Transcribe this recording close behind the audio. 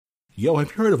Yo,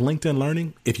 have you heard of LinkedIn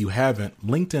Learning? If you haven't,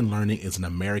 LinkedIn Learning is an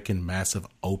American massive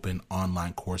open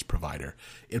online course provider.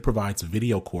 It provides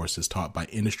video courses taught by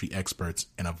industry experts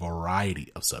in a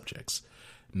variety of subjects.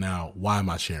 Now, why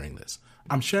am I sharing this?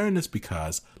 I'm sharing this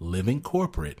because Living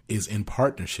Corporate is in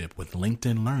partnership with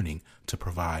LinkedIn Learning to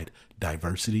provide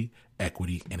diversity,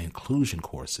 equity, and inclusion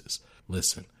courses.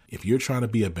 Listen, if you're trying to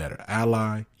be a better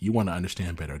ally, you want to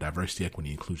understand better diversity,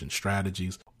 equity, inclusion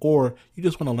strategies, or you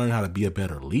just want to learn how to be a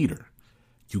better leader,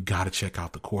 you got to check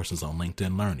out the courses on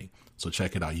LinkedIn Learning. So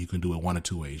check it out. You can do it one of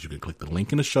two ways. You can click the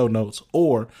link in the show notes,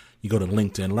 or you go to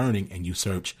LinkedIn Learning and you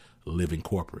search Living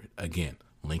Corporate. Again,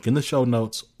 link in the show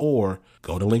notes, or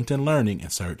go to LinkedIn Learning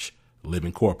and search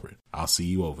Living Corporate. I'll see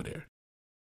you over there.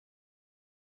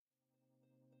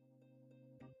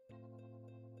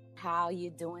 How you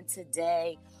doing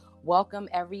today? Welcome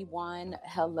everyone.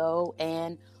 Hello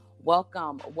and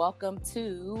welcome. Welcome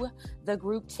to the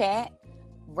group chat,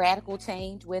 Radical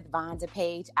Change with Vonda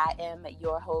Page. I am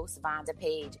your host, Vonda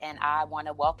Page, and I want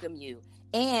to welcome you.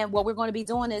 And what we're going to be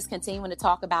doing is continuing to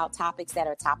talk about topics that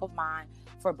are top of mind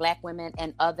for Black women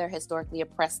and other historically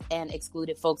oppressed and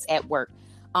excluded folks at work.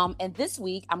 And this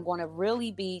week, I'm going to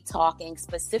really be talking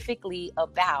specifically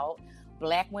about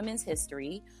Black women's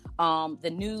history,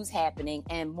 the news happening,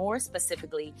 and more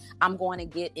specifically, I'm going to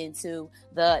get into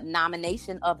the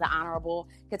nomination of the Honorable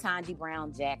Ketanji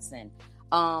Brown Jackson.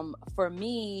 For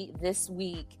me this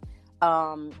week,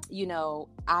 I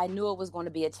knew it was going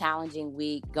to be a challenging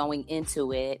week going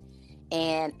into it.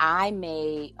 And I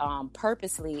made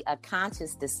purposely a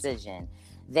conscious decision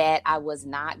that I was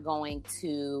not going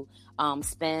to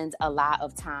spend a lot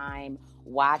of time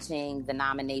watching the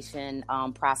nomination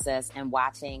process and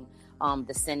watching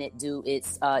the Senate do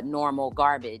its normal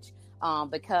garbage.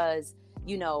 Because,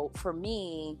 for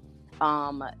me,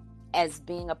 as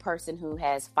being a person who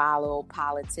has followed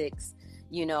politics,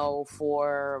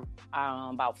 for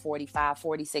about 45,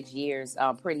 46 years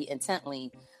pretty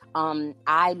intently,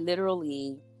 I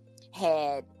literally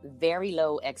had very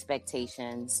low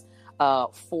expectations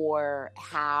for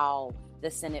how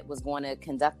the Senate was going to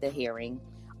conduct the hearing.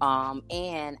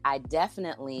 And I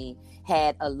definitely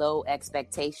had a low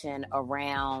expectations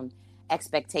around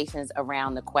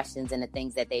the questions and the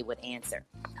things that they would answer.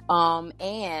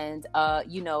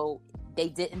 They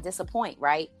didn't disappoint,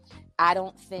 right? I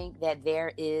don't think that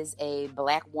there is a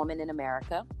Black woman in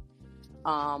America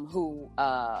who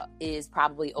is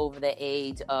probably over the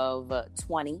age of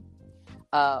 20,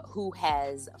 who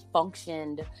has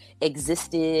functioned,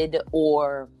 existed,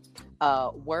 or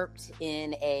worked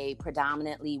in a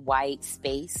predominantly white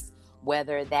space,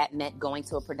 whether that meant going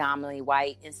to a predominantly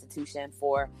white institution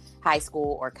for high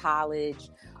school or college,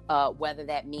 whether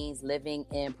that means living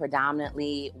in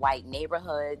predominantly white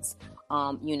neighborhoods,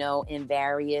 in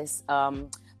various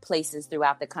places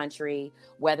throughout the country,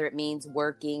 whether it means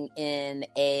working in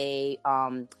a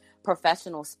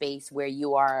professional space where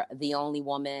you are the only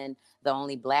woman, the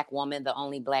only Black woman, the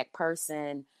only Black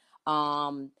person.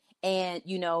 And,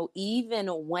 even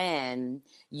when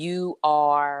you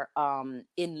are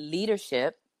in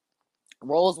leadership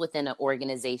roles within an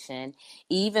organization,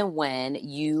 even when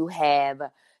you have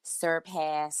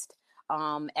surpassed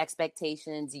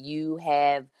expectations, you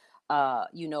have,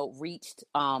 reached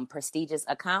prestigious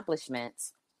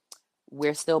accomplishments,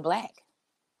 we're still Black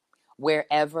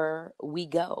wherever we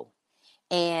go.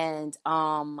 And,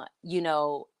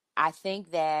 I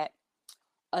think that,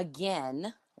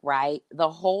 again, right,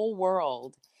 the whole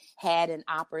world had an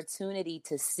opportunity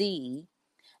to see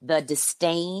the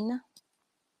disdain,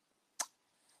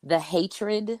 the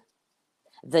hatred,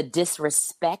 the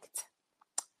disrespect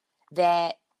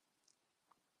that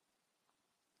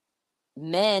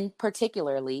men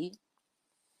particularly,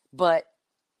 but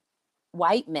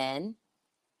white men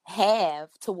have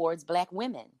towards Black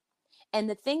women. And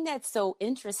the thing that's so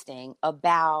interesting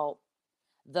about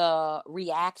the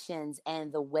reactions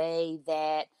and the way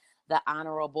that the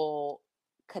Honorable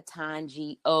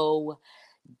Ketanji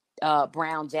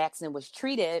Brown Jackson was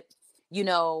treated,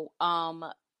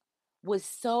 was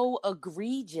so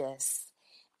egregious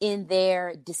in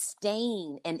their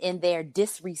disdain and in their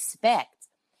disrespect.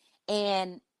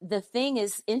 And the thing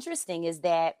is interesting is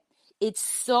that it's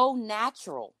so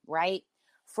natural, right,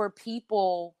 for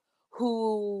people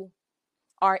who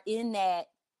are in that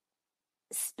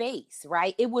space,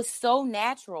 right? It was so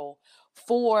natural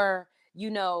for,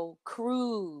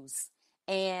 Cruz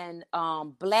and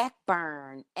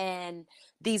Blackburn and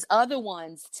these other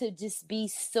ones to just be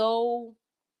so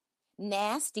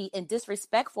nasty and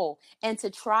disrespectful and to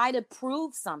try to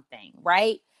prove something,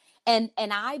 right? And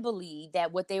I believe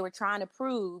that what they were trying to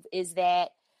prove is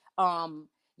that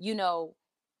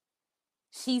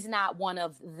she's not one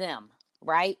of them,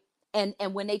 right? And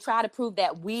when they try to prove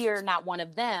that we're not one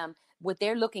of them, what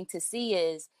they're looking to see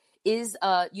is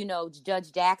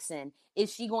Judge Jackson,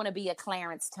 is she going to be a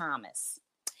Clarence Thomas?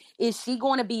 Is she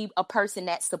going to be a person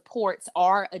that supports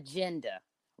our agenda,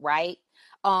 right?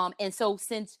 And so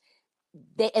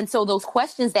those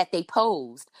questions that they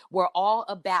posed were all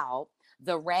about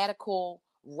the radical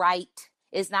right.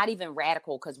 It's not even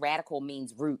radical, because radical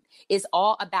means root. It's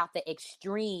all about the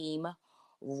extreme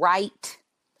right,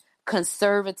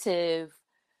 conservative,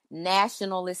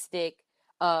 nationalistic,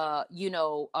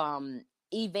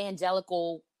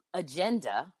 evangelical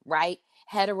agenda, right?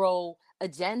 Hetero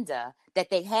agenda that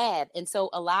they have. And so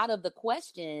a lot of the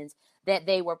questions that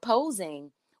they were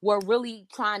posing were really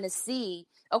trying to see,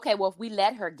 okay, well, if we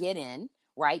let her get in,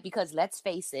 right? Because let's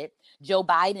face it, Joe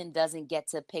Biden doesn't get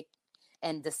to pick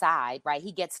and decide, right?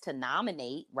 He gets to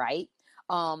nominate, right?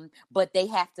 But they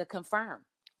have to confirm,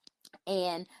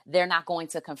 and they're not going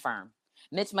to confirm.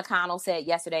 Mitch McConnell said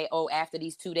yesterday, after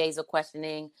these 2 days of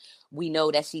questioning, we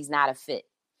know that she's not a fit.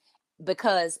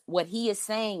 Because what he is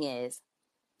saying is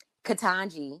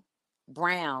Ketanji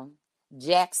Brown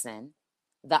Jackson,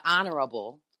 the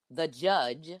honorable, the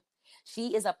judge,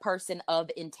 she is a person of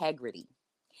integrity.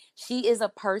 She is a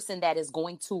person that is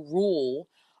going to rule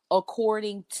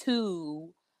according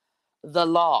to the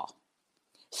law.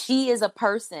 She is a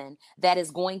person that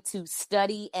is going to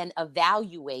study and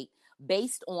evaluate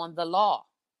based on the law.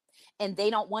 And they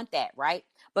don't want that, right?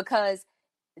 Because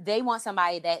they want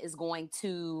somebody that is going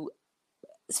to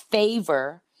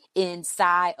favor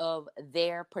inside of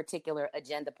their particular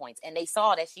agenda points. And they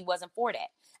saw that she wasn't for that.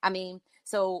 I mean,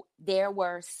 so there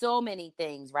were so many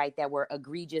things, right, that were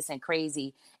egregious and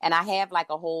crazy. And I have like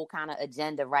a whole kind of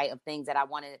agenda, right, of things that I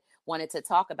wanted to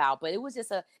talk about. But it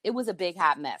was a big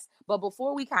hot mess. But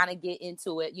before we kind of get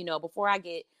into it, before I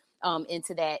get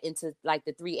into like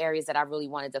the three areas that I really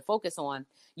wanted to focus on,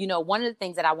 one of the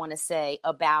things that I want to say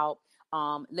about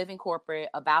Living Corporate,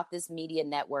 about this media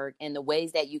network and the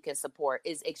ways that you can support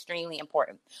is extremely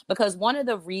important. Because one of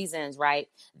the reasons, right,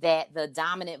 that the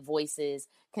dominant voices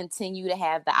continue to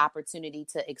have the opportunity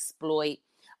to exploit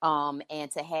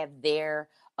and to have their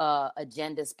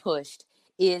agendas pushed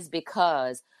is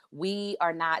because we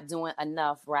are not doing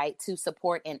enough, right, to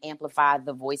support and amplify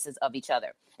the voices of each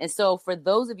other. And so for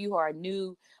those of you who are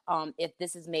new, if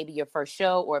this is maybe your first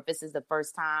show, or if this is the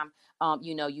first time,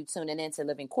 you tuning into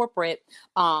Living Corporate,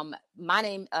 my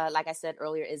name, like I said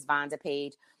earlier, is Vonda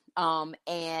Page.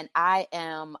 And I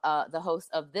am the host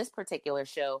of this particular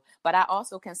show, but I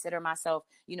also consider myself,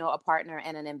 a partner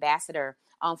and an ambassador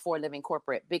for Living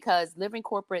Corporate, because Living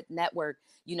Corporate Network,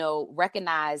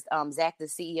 recognized, Zach, the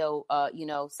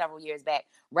CEO, several years back,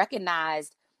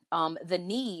 recognized the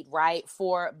need, right,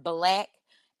 for Black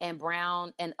and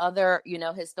Brown and other,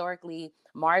 historically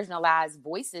marginalized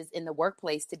voices in the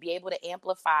workplace to be able to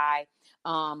amplify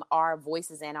our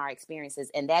voices and our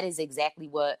experiences. And that is exactly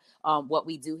what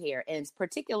we do here. And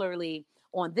particularly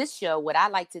on this show, what I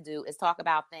like to do is talk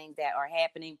about things that are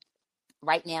happening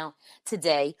right now,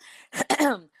 today,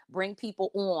 bring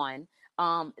people on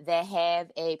that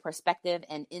have a perspective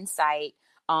and insight,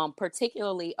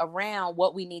 particularly around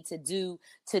what we need to do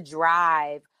to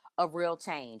drive a real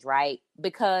change, right?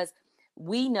 Because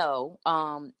we know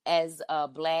as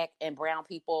Black and Brown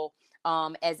people,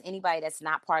 as anybody that's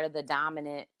not part of the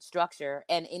dominant structure,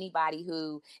 and anybody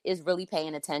who is really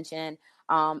paying attention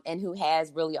and who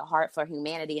has really a heart for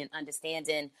humanity and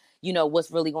understanding, what's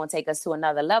really going to take us to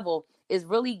another level, is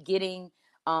really getting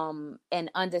and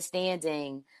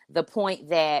understanding the point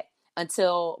that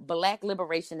until Black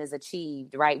liberation is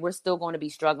achieved, right, we're still going to be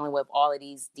struggling with all of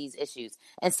these issues.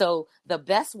 And so the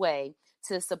best way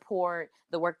to support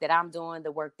the work that I'm doing,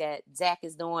 the work that Zach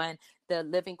is doing, the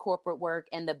Living Corporate work,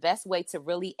 and the best way to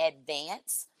really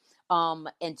advance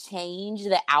and change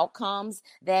the outcomes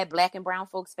that Black and Brown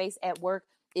folks face at work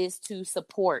is to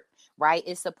support, right?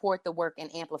 Is support the work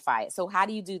and amplify it. So how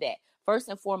do you do that? First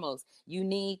and foremost, you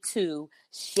need to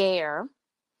share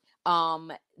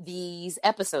these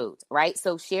episodes, right?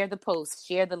 So share the posts,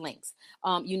 share the links.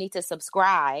 You need to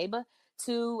subscribe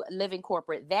to Living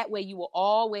Corporate. That way you will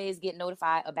always get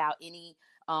notified about any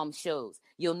shows.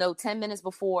 You'll know 10 minutes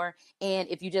before. And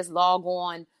if you just log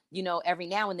on, every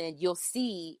now and then, you'll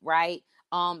see, right,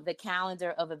 the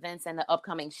calendar of events and the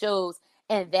upcoming shows.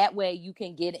 And that way you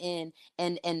can get in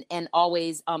and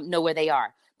always know where they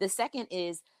are. The second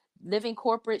is Living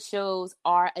Corporate shows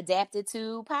are adapted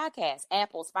to podcasts,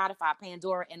 Apple, Spotify,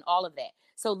 Pandora, and all of that.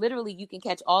 So literally you can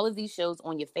catch all of these shows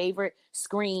on your favorite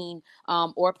screen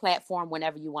or platform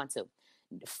whenever you want to.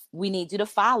 we need you to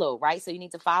follow, right? So you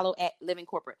need to follow at Living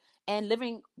Corporate. And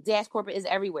Living Dash Corporate is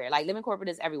everywhere. Like Living Corporate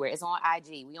is everywhere. It's on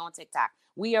IG. We on TikTok.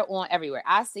 We are on everywhere.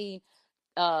 I see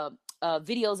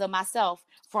videos of myself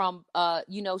from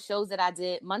shows that I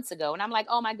did months ago, and I'm like,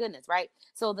 oh my goodness, right?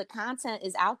 So the content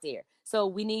is out there. So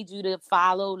we need you to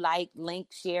follow, like, link,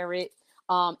 share it.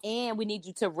 And we need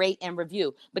you to rate and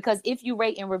review, because if you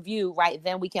rate and review, right,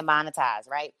 then we can monetize,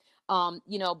 right?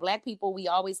 Black people, we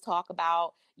always talk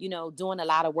about, doing a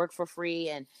lot of work for free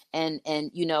and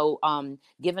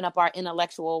giving up our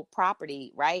intellectual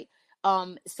property, right?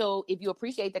 So if you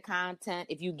appreciate the content,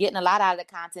 if you're getting a lot out of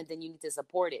the content, then you need to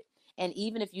support it. And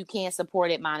even if you can't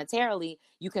support it monetarily,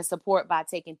 you can support by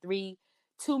taking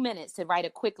 2 minutes to write a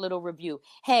quick little review.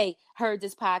 Hey, heard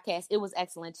this podcast. It was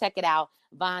excellent. Check it out.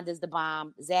 Vaughn is the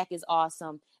bomb. Zach is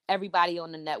awesome. Everybody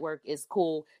on the network is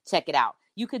cool. Check it out.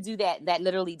 You could do that. That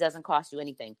literally doesn't cost you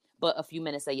anything but a few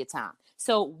minutes of your time.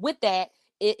 So with that,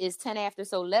 it is 10 after.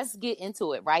 So let's get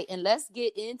into it, right? And let's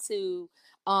get into,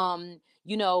 I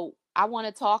want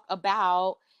to talk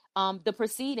about the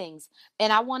proceedings,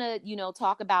 and I want to,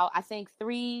 talk about, I think,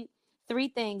 three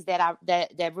things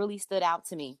that really stood out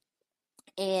to me.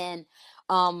 And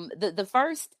the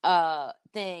first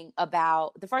thing I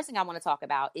want to talk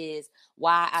about is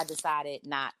why I decided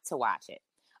not to watch it.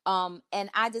 And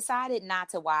I decided not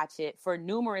to watch it for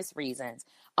numerous reasons.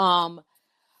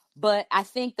 But I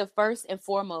think the first and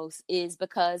foremost is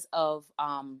because of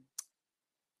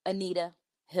Anita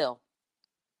Hill.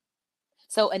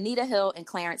 So Anita Hill and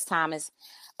Clarence Thomas,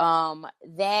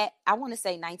 that I want to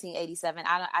say 1987.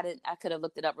 I could have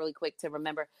looked it up really quick to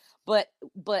remember, but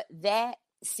that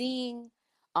seeing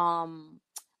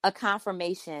a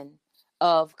confirmation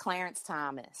of Clarence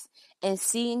Thomas and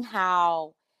seeing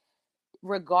how,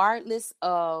 regardless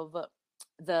of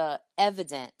the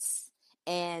evidence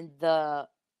and the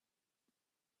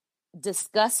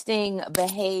disgusting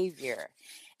behavior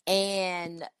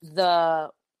and the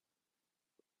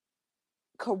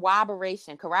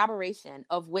corroboration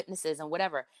of witnesses and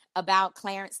whatever about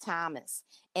Clarence Thomas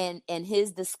and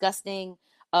his disgusting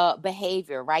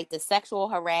behavior, right? The sexual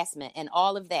harassment and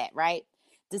all of that, right?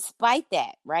 Despite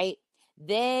that, right?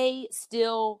 They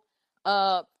still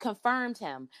confirmed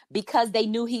him because they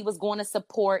knew he was going to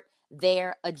support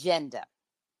their agenda.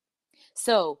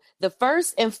 So the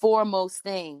first and foremost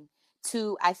thing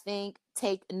to, I think,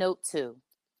 take note to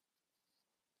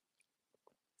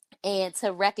and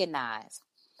to recognize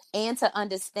and to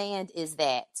understand is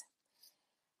that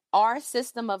our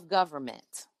system of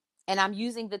government, and I'm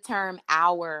using the term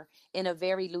 "our" in a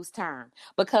very loose term,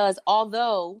 because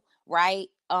although, right,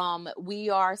 we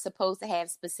are supposed to have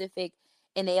specific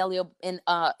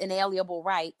inalienable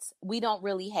rights, we don't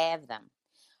really have them.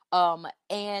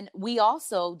 And we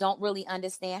also don't really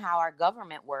understand how our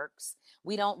government works.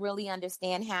 We don't really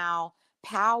understand how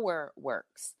power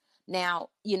works. Now,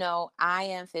 I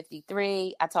am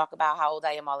 53. I talk about how old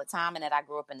I am all the time and that I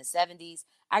grew up in the 70s.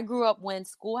 I grew up when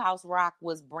Schoolhouse Rock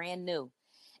was brand new,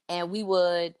 and we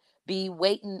would be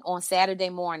waiting on Saturday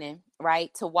morning,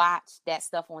 right, to watch that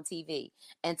stuff on TV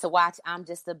and to watch I'm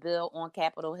Just a Bill on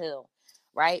Capitol Hill,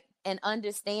 right? And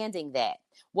understanding that,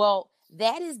 well,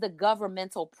 that is the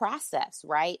governmental process,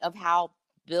 right, of how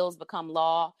bills become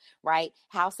law, right?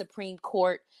 How Supreme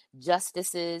Court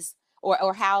justices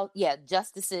or how,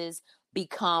 justices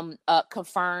become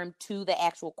confirmed to the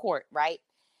actual court, right?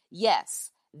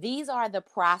 Yes, these are the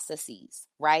processes,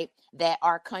 right, that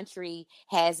our country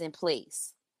has in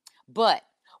place. But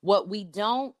what we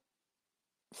don't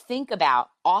think about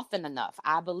often enough,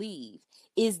 I believe,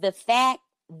 is the fact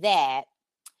that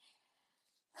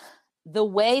the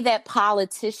way that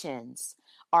politicians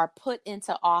are put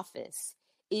into office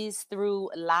is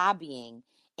through lobbying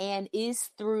and is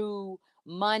through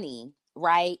money,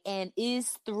 right? And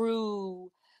is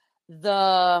through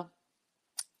the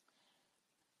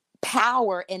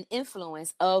power and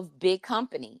influence of big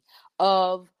company,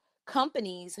 of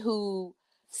companies who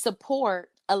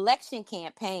support election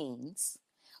campaigns,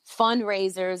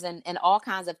 fundraisers, and all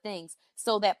kinds of things,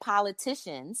 so that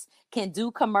politicians can do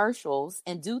commercials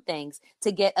and do things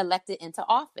to get elected into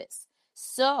office.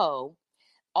 So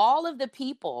all of the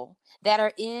people that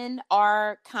are in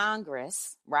our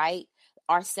Congress, right,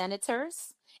 our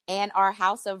senators and our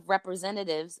House of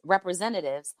Representatives,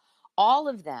 all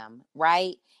of them,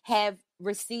 right, have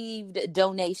received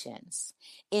donations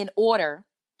in order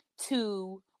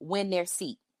to win their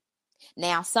seat.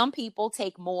 Now, some people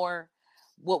take more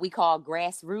what we call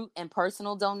grassroots and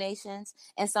personal donations,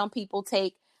 and some people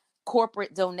take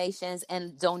corporate donations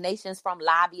and donations from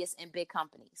lobbyists and big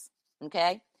companies.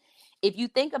 Okay? If you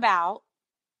think about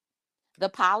the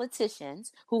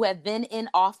politicians who have been in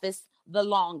office the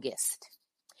longest.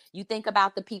 You think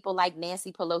about the people like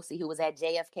Nancy Pelosi, who was at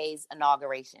JFK's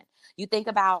inauguration. You think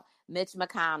about Mitch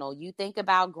McConnell. You think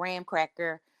about Graham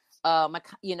Cracker,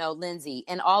 Lindsey,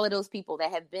 and all of those people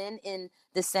that have been in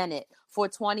the Senate for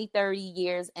 20, 30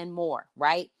 years and more,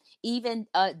 right? Even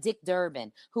Dick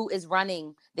Durbin, who is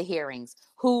running the hearings,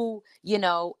 who,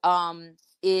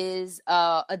 is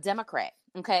a Democrat,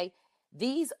 okay?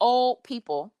 These old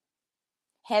people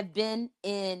have been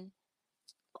in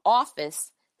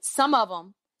office, some of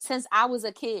them, since I was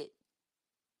a kid.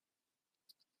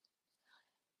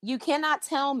 You cannot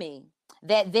tell me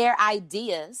that their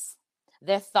ideas,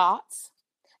 their thoughts,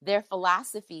 their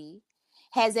philosophy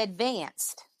has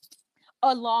advanced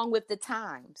along with the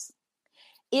times.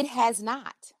 It has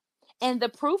not. And the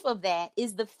proof of that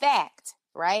is the fact,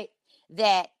 right,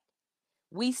 that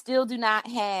we still do not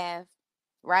have,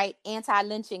 right,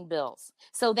 anti-lynching bills.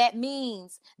 So that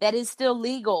means that it's still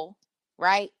legal,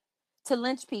 right, to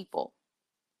lynch people.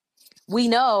 We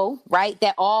know, right,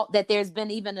 that there's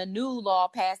been even a new law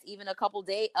passed even a couple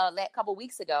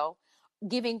weeks ago,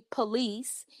 giving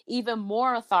police even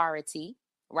more authority,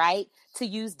 right, to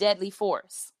use deadly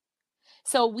force.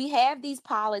 So we have these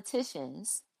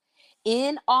politicians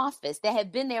in office that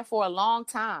have been there for a long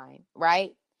time,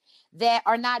 right, that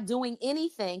are not doing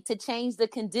anything to change the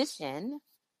condition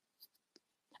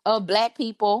of Black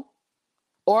people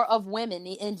or of women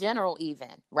in general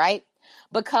even, right?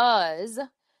 Because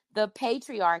the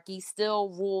patriarchy still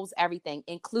rules everything,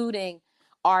 including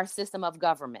our system of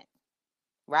government,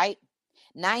 right?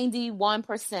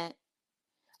 91%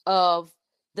 of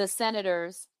the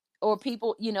senators or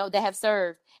people, that have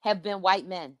served have been white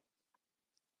men.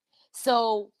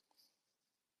 So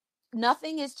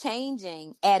nothing is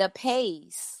changing at a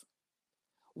pace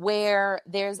where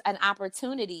there's an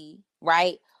opportunity,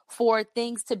 right, for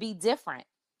things to be different.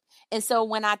 And so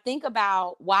when I think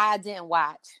about why I didn't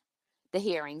watch the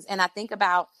hearings, and I think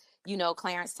about,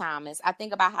 Clarence Thomas, I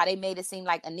think about how they made it seem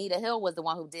like Anita Hill was the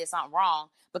one who did something wrong,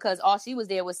 because all she was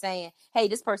there was saying, hey,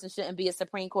 this person shouldn't be a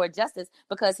Supreme Court justice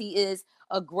because he is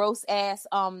a gross ass,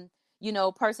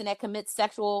 person that commits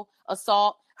sexual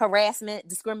assault, harassment,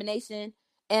 discrimination,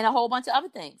 and a whole bunch of other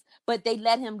things. But they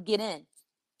let him get in.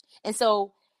 And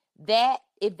so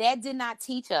if that did not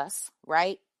teach us,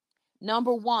 right,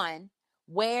 number one,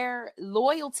 where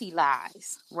loyalty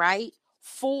lies, right,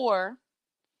 for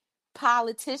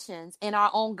politicians in our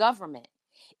own government.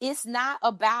 It's not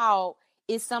about,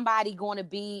 is somebody going to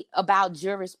be about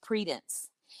jurisprudence?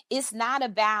 It's not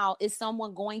about, is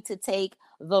someone going to take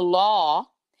the law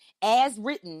as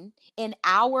written in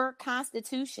our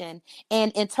Constitution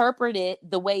and interpret it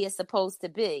the way it's supposed to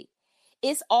be?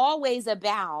 It's always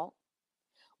about,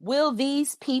 will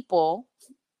these people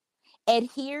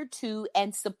adhere to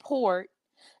and support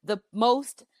the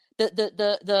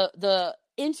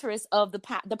interest of the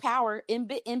power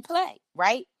in play,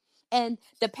 right? And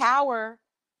the power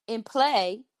in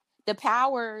play, the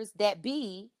powers that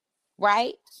be,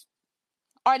 right,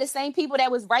 are the same people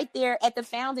that was right there at the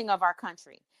founding of our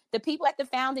country. The people at the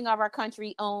founding of our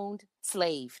country owned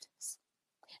slaves.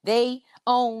 They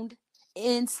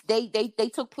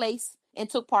took place and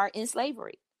took part in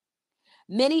slavery.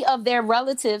 Many of their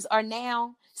relatives are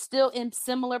now still in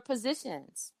similar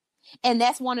positions. And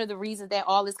that's one of the reasons that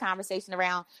all this conversation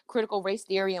around critical race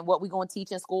theory and what we're going to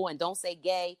teach in school and don't say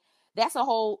gay, that's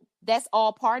all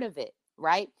part of it,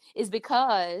 right? Is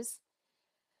because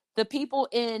the people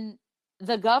in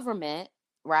the government,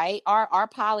 right, our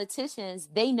politicians,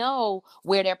 they know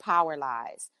where their power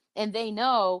lies. And they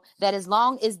know that as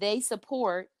long as they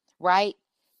support, right,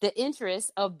 the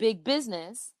interests of big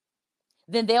business,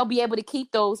 then they'll be able to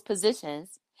keep those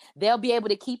positions. They'll be able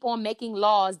to keep on making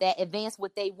laws that advance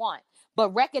what they want. But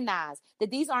recognize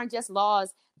that these aren't just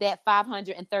laws that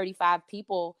 535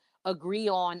 people agree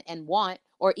on and want,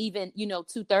 or even,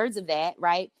 2/3 of that,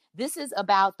 right? This is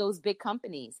about those big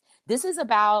companies. This is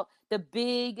about the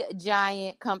big,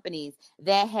 giant companies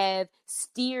that have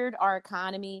steered our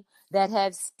economy, that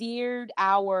have steered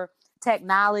our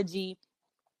technology,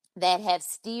 that have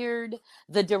steered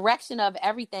the direction of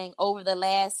everything over the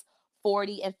last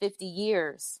 40 and 50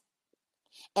 years.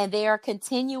 And they are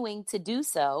continuing to do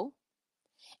so,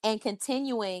 and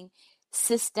continuing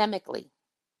systemically.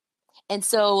 And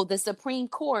so the Supreme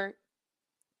Court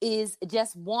is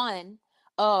just one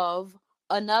of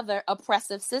another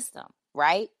oppressive system,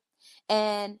 right?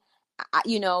 And,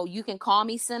 you can call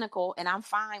me cynical, and I'm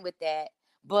fine with that.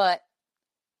 But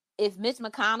if Mitch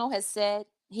McConnell has said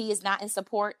he is not in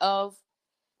support of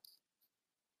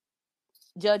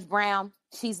Judge Brown,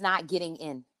 she's not getting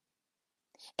in.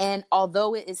 And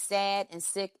although it is sad and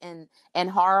sick and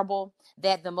horrible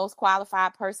that the most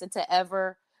qualified person to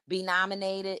ever be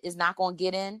nominated is not going to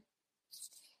get in,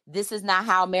 this is not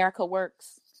how America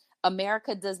works.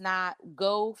 America does not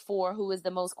go for who is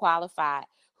the most qualified,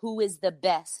 who is the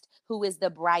best, who is the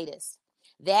brightest.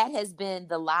 That has been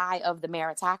the lie of the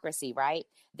meritocracy, right?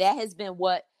 That has been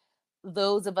what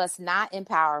those of us not in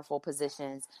powerful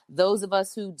positions, those of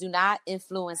us who do not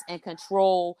influence and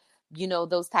control,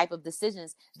 those type of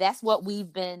decisions, that's what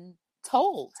we've been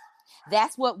told.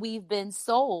 That's what we've been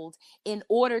sold in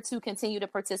order to continue to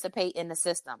participate in the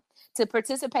system, to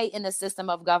participate in the system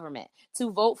of government, to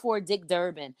vote for Dick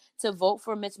Durbin, to vote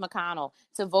for Mitch McConnell,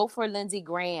 to vote for Lindsey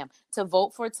Graham, to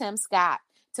vote for Tim Scott,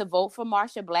 to vote for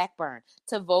Marsha Blackburn,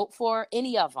 to vote for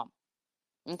any of them.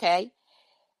 Okay?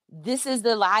 This is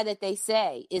the lie that they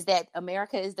say, is that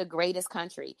America is the greatest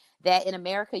country, that in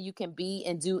America you can be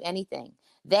and do anything.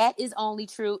 That is only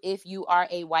true if you are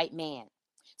a white man.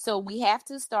 So we have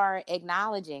to start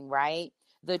acknowledging, right?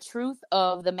 The truth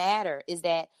of the matter is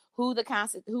that who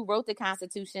wrote the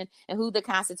Constitution and who the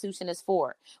Constitution is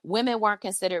for. Women weren't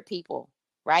considered people,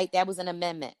 right? That was an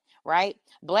amendment, right?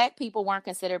 Black people weren't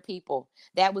considered people.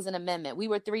 That was an amendment. We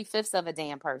were 3/5 of a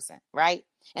damn person, right?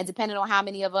 And depending on how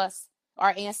many of us,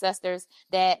 our ancestors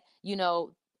that,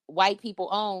 white people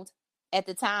owned at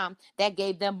the time, that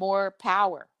gave them more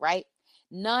power, right?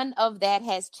 None of that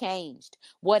has changed.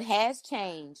 What has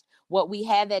changed, what we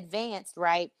have advanced,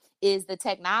 right, is the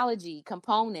technology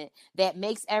component that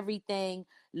makes everything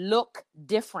look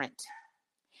different.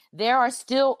 There are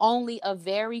still only a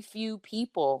very few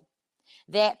people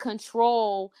that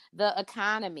control the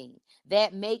economy,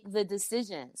 that make the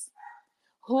decisions.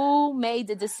 Who made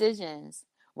the decisions,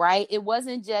 right? It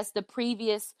wasn't just the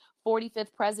previous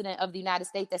 45th president of the United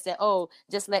States that said, oh,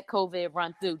 just let COVID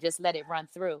run through, just let it run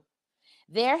through.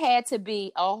 There had to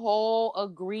be a whole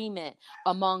agreement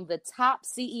among the top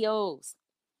CEOs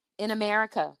in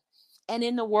America and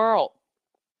in the world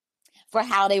for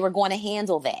how they were going to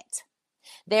handle that.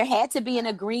 There had to be an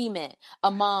agreement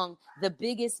among the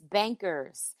biggest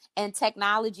bankers and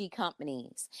technology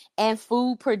companies and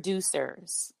food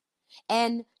producers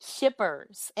and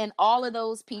shippers and all of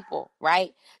those people,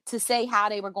 right, to say how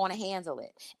they were going to handle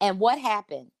it. And what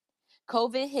happened?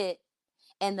 COVID hit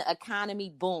and the economy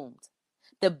boomed.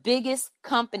 The biggest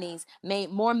companies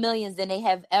made more millions than they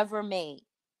have ever made.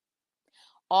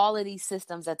 All of these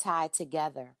systems are tied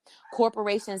together.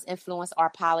 Corporations influence our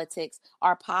politics.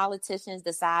 Our politicians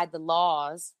decide the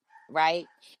laws, right?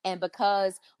 And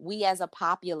because we as a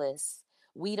populace,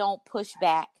 we don't push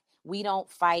back, we don't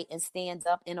fight and stand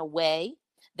up in a way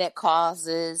that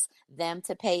causes them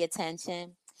to pay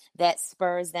attention, that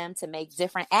spurs them to make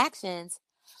different actions,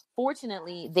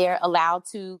 fortunately, they're allowed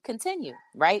to continue,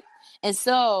 right? And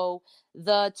so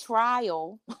the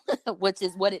trial, which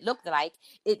is what it looked like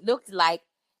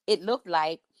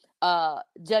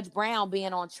Judge Brown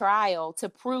being on trial to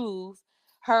prove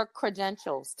her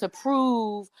credentials, to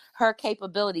prove her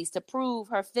capabilities, to prove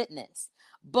her fitness.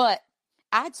 But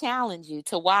I challenge you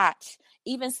to watch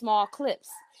even small clips.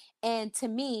 And to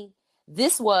me,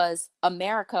 this was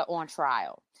America on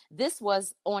trial. This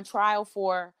was on trial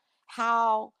for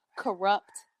how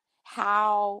corrupt,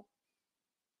 how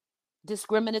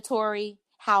discriminatory,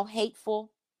 how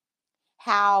hateful,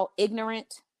 how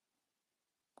ignorant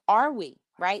are we,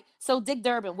 right? So Dick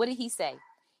Durbin, what did he say?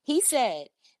 He said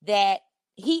that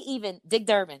Dick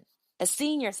Durbin, a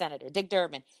senior senator, Dick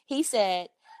Durbin, he said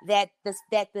that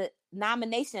the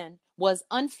nomination was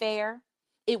unfair,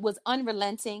 it was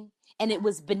unrelenting, and it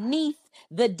was beneath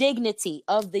the dignity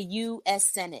of the U.S.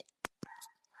 Senate.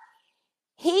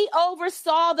 He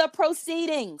oversaw the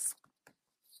proceedings.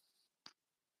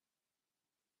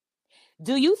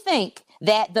 Do you think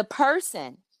that the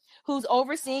person who's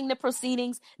overseeing the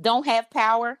proceedings don't have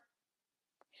power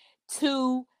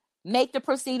to make the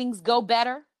proceedings go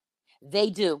better?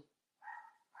 They do.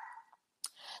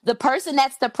 The person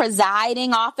that's the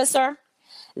presiding officer,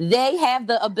 they have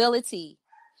the ability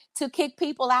to kick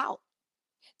people out,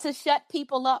 to shut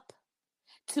people up,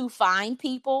 to fine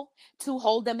people, to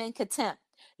hold them in contempt.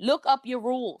 Look up your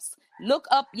rules. Look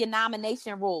up your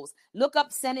nomination rules. Look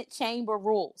up Senate chamber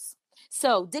rules.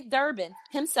 So Dick Durbin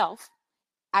himself,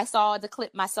 I saw the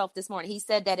clip myself this morning. He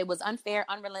said that it was unfair,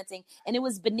 unrelenting, and it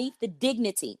was beneath the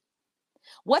dignity.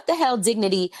 What the hell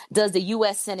dignity does the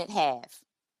U.S. Senate have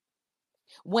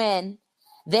when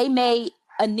they made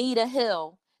Anita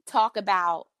Hill talk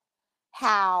about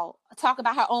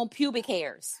her own pubic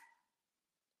hairs?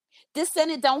 This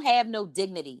Senate don't have no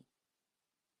dignity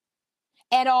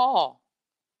at all.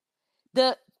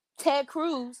 The Ted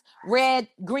Cruz read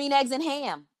Green Eggs and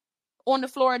Ham on the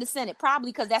floor of the Senate,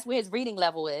 probably because that's where his reading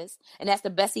level is, and that's the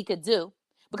best he could do.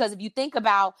 Because if you think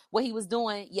about what he was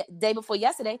doing day before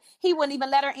yesterday, he wouldn't even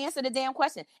let her answer the damn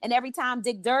question. And every time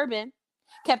Dick Durbin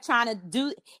kept trying to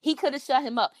do, he could have shut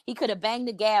him up. He could have banged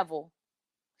the gavel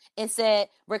and said,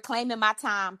 reclaiming my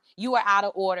time, you are out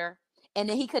of order. And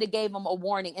then he could have gave him a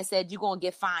warning and said, you're going to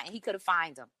get fined. And he could have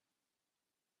fined him.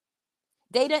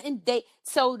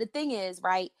 So the thing is,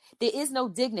 right, there is no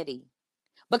dignity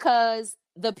because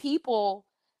the people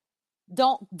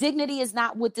dignity is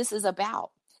not what this is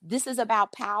about. This is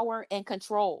about power and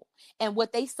control. And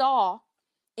what they saw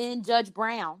in Judge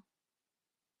Brown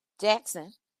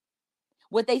Jackson,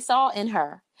 what they saw in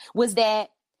her was that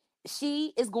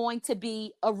she is going to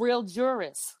be a real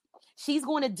jurist. She's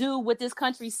going to do what this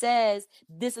country says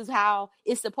this is how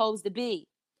it's supposed to be.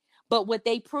 But what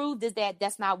they proved is that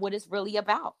that's not what it's really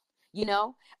about, you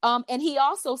know? And he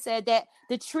also said that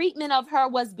the treatment of her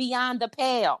was beyond the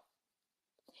pale.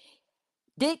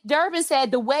 Dick Durbin said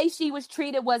the way she was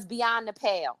treated was beyond the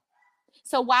pale.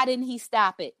 So why didn't he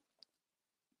stop it?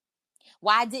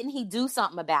 Why didn't he do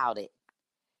something about it?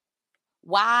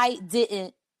 Why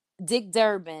didn't Dick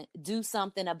Durbin do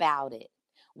something about it?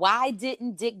 Why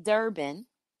didn't Dick Durbin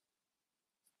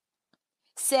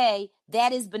say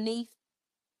that is beneath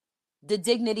the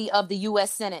dignity of the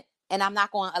U.S. Senate and I'm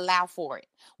not going to allow for it?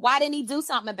 Why didn't he do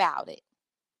something about it?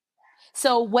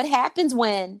 So what happens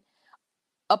when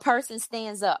a person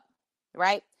stands up,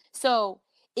 right? So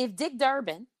if Dick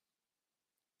Durbin,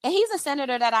 and he's a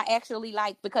senator that I actually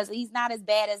like because he's not as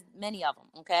bad as many of them,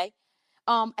 okay?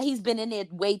 He's been in there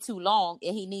way too long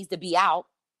and he needs to be out,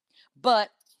 but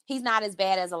he's not as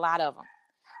bad as a lot of them.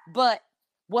 But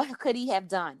what could he have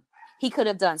done? He could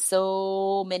have done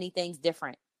so many things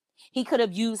different. He could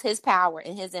have used his power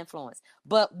and his influence,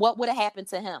 but what would have happened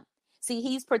to him? See,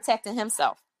 he's protecting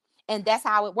himself. And that's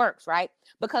how it works, right?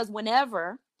 Because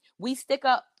whenever we stick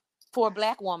up for a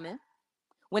Black woman,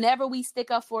 whenever we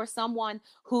stick up for someone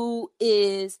who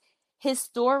is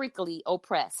historically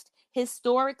oppressed,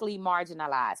 historically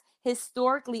marginalized,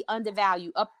 historically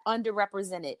undervalued,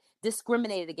 underrepresented,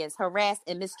 discriminated against, harassed,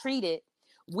 and mistreated,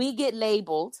 we get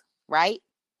labeled, right,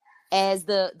 as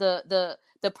the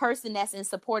person that's in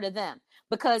support of them,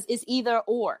 because it's either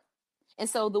or. And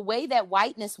so the way that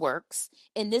whiteness works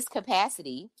in this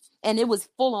capacity, and it was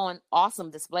full on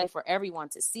awesome display for everyone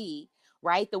to see,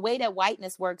 right? The way that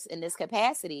whiteness works in this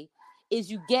capacity is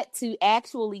you get to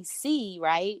actually see,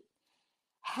 right,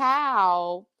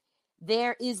 how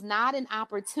there is not an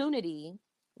opportunity,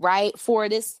 right, for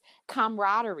this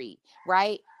camaraderie,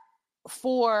 right,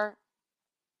 for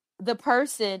the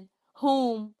person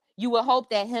whom you would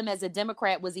hope that him as a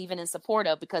Democrat was even in support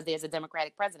of because there's a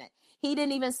Democratic president. He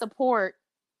didn't even support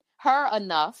her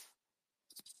enough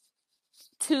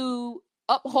to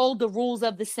uphold the rules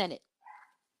of the Senate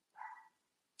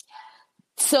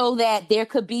so that there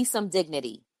could be some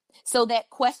dignity, so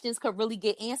that questions could really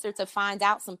get answered to find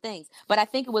out some things. But I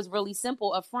think it was really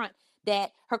simple up front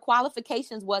that her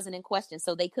qualifications wasn't in question,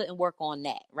 so they couldn't work on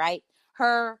that, right?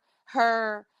 Her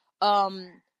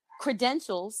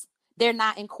credentials, they're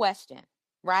not in question,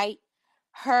 right?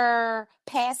 Her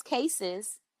past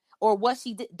cases or what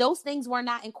she did, those things were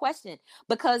not in question,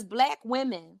 because Black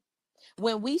women,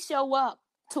 when we show up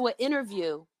to an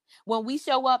interview, when we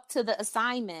show up to the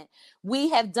assignment,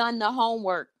 we have done the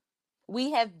homework.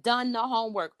 We have done the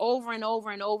homework over and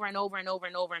over and over and over and over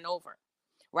and over and over,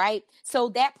 right? So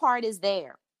that part is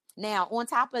there. Now, on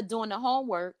top of doing the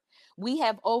homework, we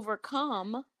have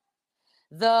overcome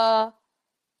the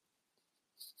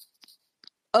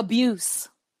abuse,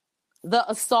 the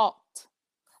assault,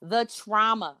 the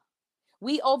trauma.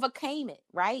 We overcame it,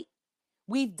 right?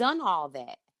 We've done all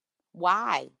that.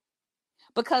 Why?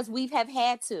 Because we have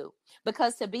had to.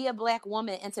 Because to be a Black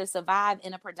woman and to survive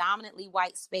in a predominantly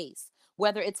white space,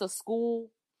 whether it's a school,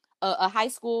 a high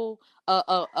school,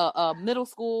 a middle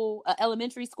school, a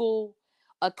elementary school,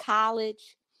 a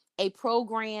college, a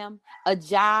program, a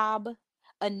job,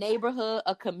 a neighborhood,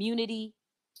 a community,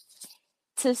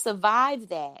 to survive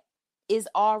that is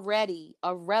already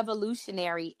a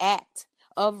revolutionary act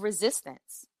of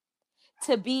resistance.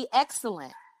 To be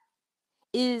excellent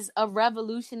is a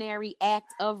revolutionary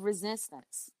act of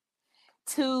resistance.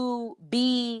 To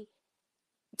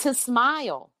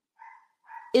smile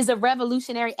is a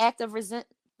revolutionary act of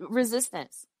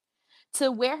resistance.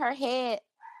 To wear her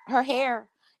hair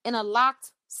in a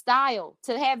locked style,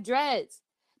 to have dreads,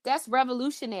 that's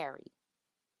revolutionary,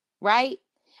 right?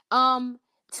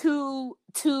 To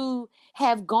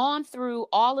have gone through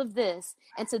all of this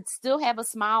and to still have a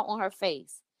smile on her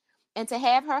face, and to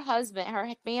have her husband,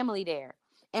 her family there,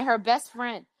 and her best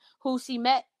friend who she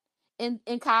met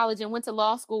in college and went to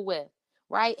law school with,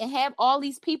 right? And have all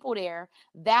these people there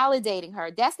validating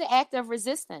her. That's the act of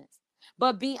resistance.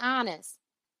 But be honest.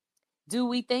 Do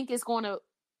we think it's going to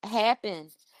happen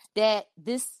that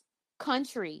this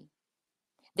country,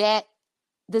 that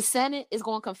the Senate is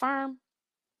going to confirm?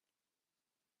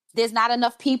 There's not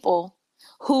enough people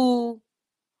who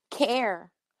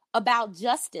care about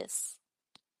justice.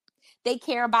 They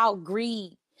care about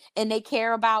greed, and they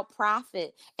care about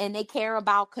profit, and they care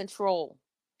about control.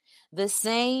 The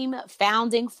same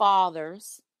founding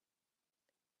fathers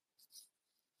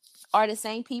are the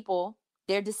same people,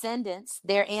 their descendants,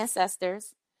 their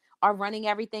ancestors are running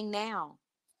everything now.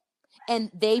 And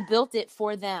they built it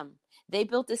for them. They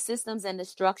built the systems and the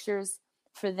structures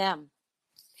for them.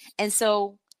 And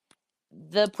so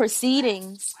the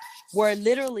proceedings were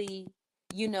literally,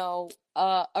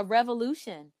 a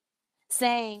revolution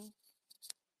saying,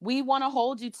 we want to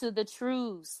hold you to the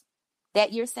truths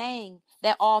that you're saying,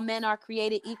 that all men are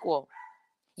created equal.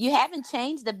 You haven't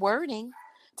changed the wording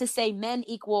to say men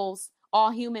equals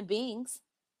all human beings.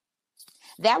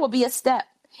 That would be a step.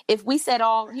 If we said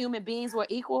all human beings were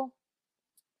equal,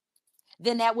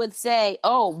 then that would say,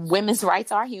 oh, women's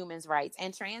rights are humans' rights,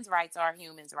 and trans rights are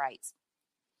humans' rights,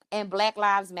 and Black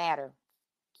Lives Matter,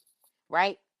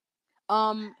 right?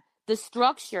 The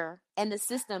structure and the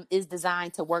system is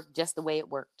designed to work just the way it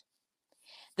worked.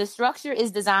 The structure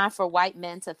is designed for white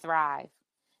men to thrive.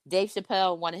 Dave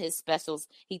Chappelle, one of his specials,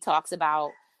 he talks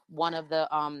about one of the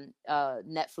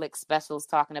Netflix specials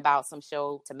talking about some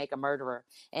show to make a murderer.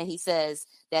 And he says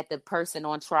that the person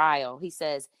on trial, he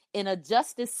says, in a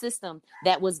justice system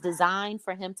that was designed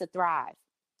for him to thrive.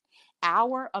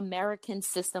 Our American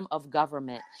system of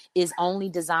government is only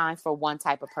designed for one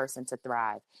type of person to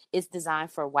thrive. It's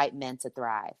designed for white men to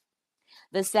thrive.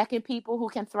 The second people who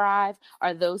can thrive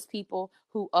are those people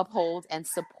who uphold and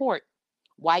support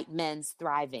white men's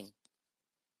thriving.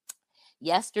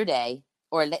 Yesterday,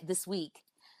 or this week,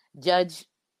 Judge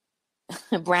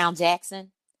Brown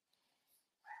Jackson,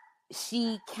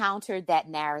 she countered that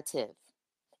narrative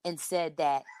and said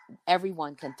that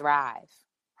everyone can thrive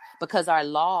because our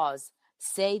laws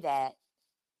say that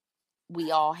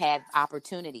we all have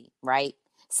opportunity, right?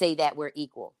 Say that we're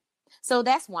equal. So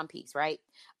that's one piece, right?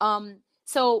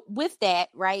 So with that,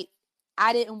 right,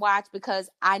 I didn't watch because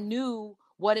I knew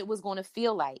what it was going to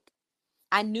feel like.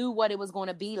 I knew what it was going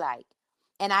to be like.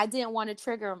 And I didn't want to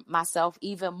trigger myself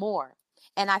even more.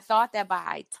 And I thought that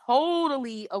by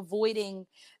totally avoiding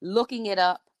looking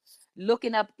at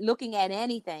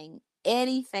anything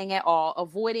at all,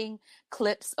 avoiding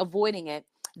clips, avoiding it,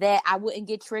 that I wouldn't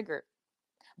get triggered.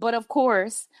 But of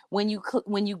course, when you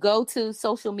go to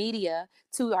social media,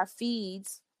 to our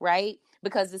feeds, right?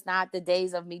 Because it's not the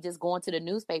days of me just going to the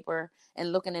newspaper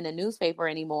and looking in the newspaper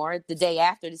anymore, the day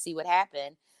after to see what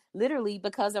happened. Literally,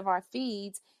 because of our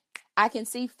feeds, I can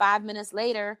see 5 minutes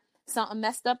later something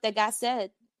messed up that got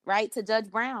said, right, to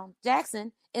Judge Brown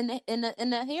Jackson in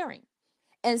the hearing.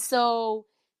 And so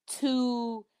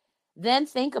to then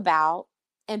think about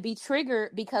and be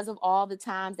triggered because of all the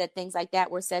times that things like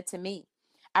that were said to me.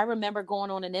 I remember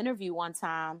going on an interview one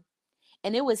time,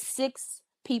 and it was 6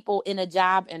 people in a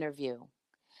job interview.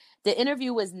 The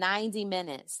interview was 90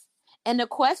 minutes. And the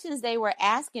questions they were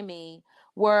asking me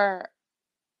were,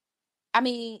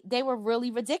 they were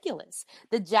really ridiculous.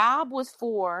 The job was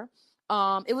for,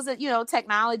 it was a,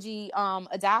 technology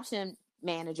adoption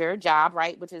manager job,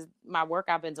 right? Which is my work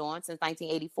I've been doing since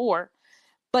 1984.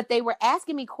 But they were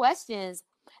asking me questions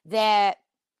that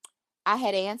I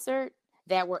had answered,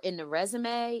 that were in the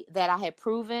resume, that I had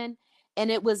proven. And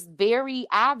it was very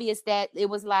obvious that it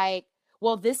was like,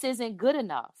 well, this isn't good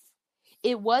enough.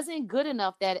 It wasn't good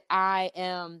enough that I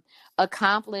am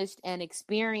accomplished and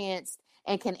experienced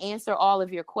and can answer all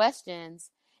of your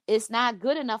questions. It's not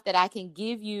good enough that I can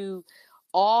give you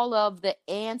all of the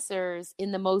answers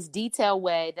in the most detailed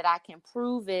way, that I can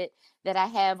prove it, that I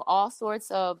have all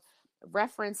sorts of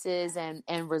references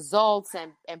and results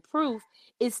and proof.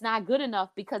 It's not good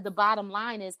enough, because the bottom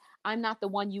line is I'm not the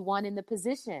one you want in the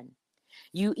position.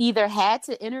 You either had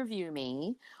to interview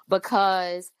me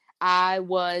because I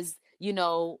was,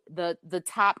 the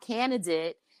top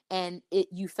candidate, and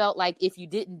you felt like if you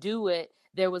didn't do it,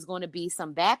 there was going to be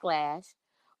some backlash,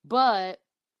 but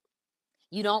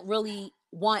you don't really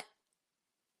want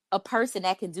a person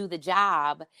that can do the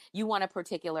job. You want a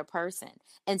particular person.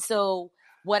 And so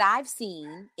what I've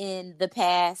seen in the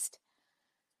past,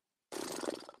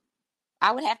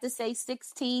 I would have to say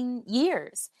 16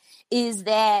 years, is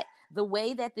that the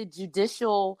way that the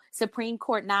judicial Supreme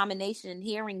Court nomination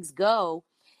hearings go,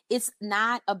 it's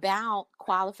not about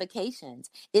qualifications.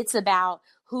 It's about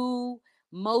who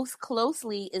most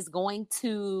closely is going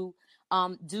to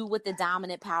do what the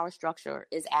dominant power structure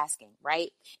is asking,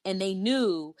 right? And they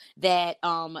knew that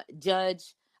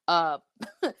Judge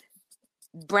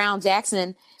Brown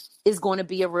Jackson is going to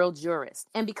be a real jurist.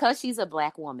 And because she's a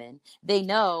Black woman, they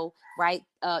know, right?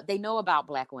 They know about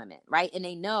Black women, right? And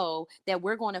they know that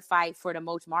we're going to fight for the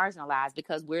most marginalized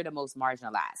because we're the most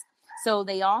marginalized. So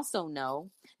they also know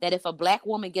that if a Black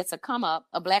woman gets a come up,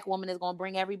 a Black woman is going to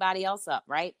bring everybody else up,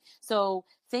 right? So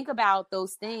think about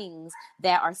those things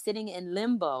that are sitting in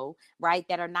limbo, right?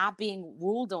 That are not being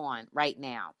ruled on right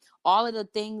now. All of the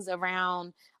things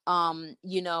around the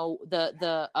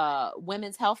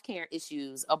women's healthcare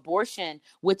issues, abortion,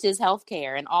 which is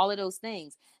healthcare, and all of those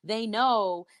things. They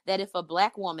know that if a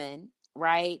Black woman,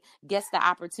 right, gets the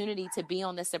opportunity to be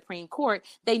on the Supreme Court,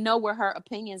 they know where her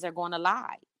opinions are going to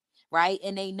lie, right?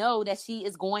 And they know that she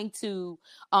is going to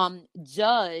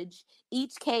judge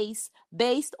each case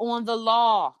based on the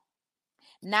law,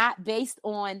 not based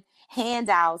on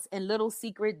handouts and little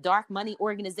secret dark money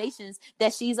organizations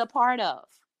that she's a part of.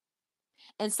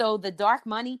 And so the dark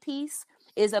money piece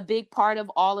is a big part of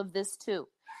all of this too.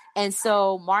 And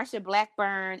so Marsha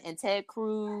Blackburn and Ted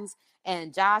Cruz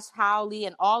and Josh Hawley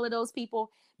and all of those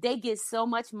people, they get so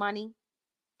much money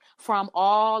from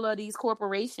all of these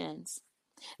corporations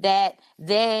that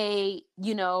they,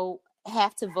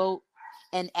 have to vote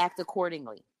and act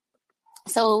accordingly.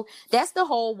 So that's the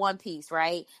whole one piece,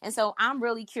 right? And so I'm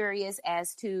really curious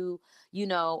as to,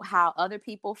 how other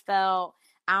people felt.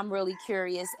 I'm really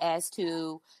curious as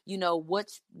to,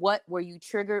 what were you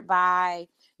triggered by?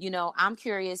 I'm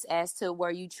curious as to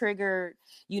were you triggered,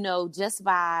 just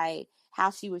by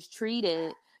how she was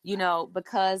treated,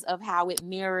 because of how it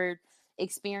mirrored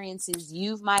experiences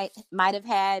you might have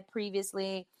had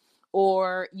previously,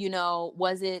 or,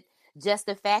 was it just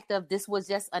the fact of this was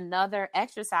just another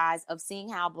exercise of seeing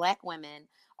how Black women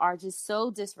are just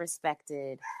so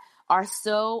disrespected, are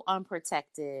so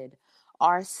unprotected,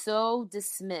 are so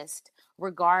dismissed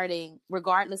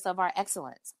regardless of our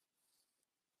excellence.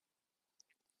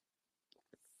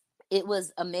 It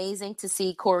was amazing to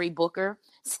see Cory Booker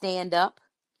stand up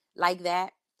like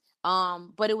that.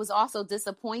 But it was also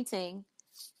disappointing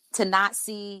to not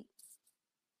see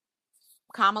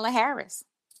Kamala Harris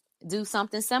do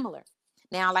something similar.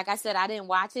 Now, like I said, I didn't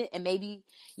watch it, and maybe,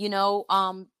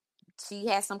 she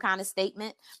has some kind of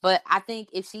statement, but I think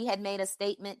if she had made a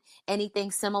statement,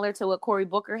 anything similar to what Cory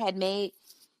Booker had made,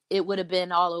 it would have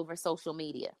been all over social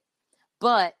media.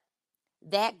 But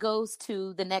that goes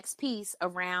to the next piece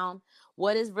around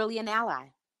what is really an ally.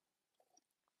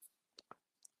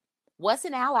 What's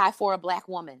an ally for a Black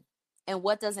woman? And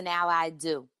what does an ally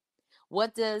do?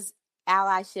 What does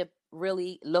allyship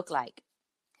really look like?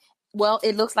 Well,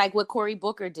 it looks like what Cory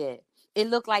Booker did. It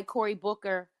looked like Cory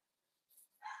Booker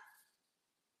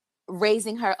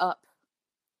raising her up,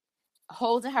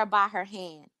 holding her by her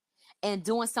hand, and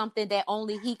doing something that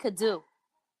only he could do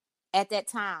at that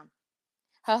time.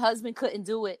 Her husband couldn't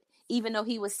do it, even though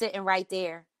he was sitting right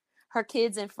there. Her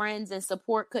kids and friends and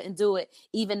support couldn't do it,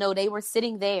 even though they were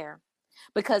sitting there,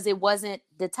 because it wasn't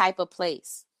the type of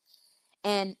place.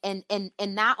 And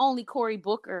not only Cory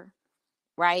Booker,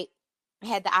 right,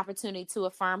 had the opportunity to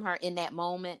affirm her in that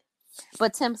moment,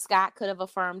 but Tim Scott could have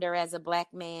affirmed her as a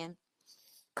Black man.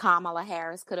 Kamala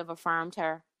Harris could have affirmed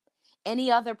her.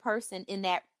 Any other person in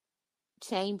that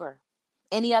chamber,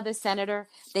 any other senator,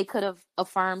 they could have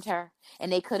affirmed her,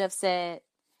 and they could have said,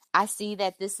 I see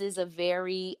that this is a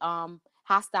very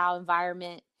hostile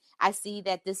environment. I see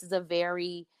that this is a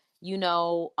very,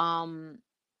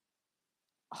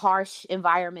 harsh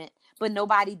environment, but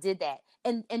nobody did that.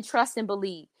 And trust and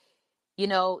believe,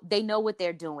 they know what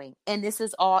they're doing, and this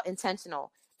is all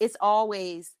intentional. It's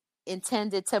always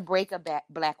intended to break a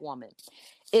Black woman.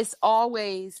 It's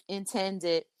always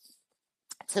intended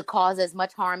to cause as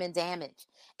much harm and damage.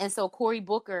 And so Cory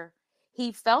Booker,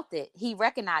 he felt it. He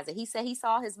recognized it. He said he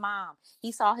saw his mom.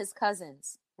 He saw his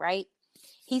cousins, right?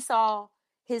 He saw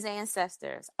his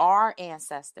ancestors, our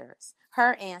ancestors,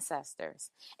 her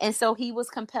ancestors. And so he was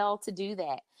compelled to do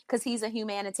that because he's a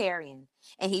humanitarian.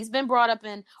 And he's been brought up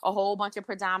in a whole bunch of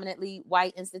predominantly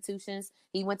white institutions.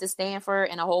 He went to Stanford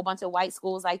and a whole bunch of white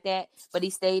schools like that, but he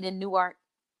stayed in Newark,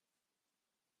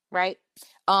 right?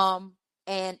 And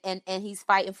he's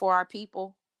fighting for our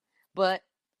people, but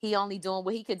he only doing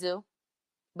what he could do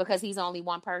because he's only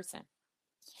one person.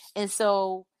 And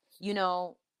so,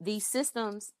 these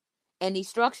systems and these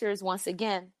structures, once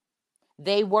again,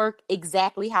 they work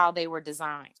exactly how they were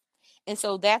designed. And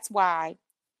so that's why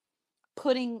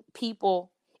putting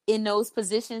people in those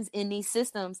positions in these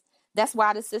systems, that's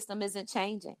why the system isn't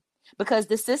changing, because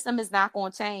the system is not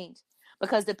going to change.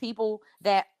 because the people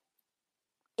that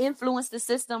influence the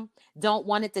system don't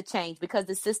want it to change because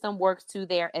the system works to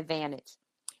their advantage.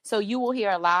 So you will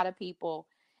hear a lot of people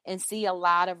and see a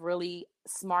lot of really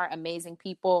smart, amazing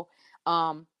people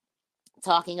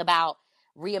talking about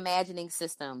reimagining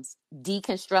systems,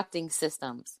 deconstructing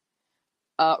systems,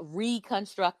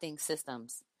 reconstructing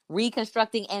systems,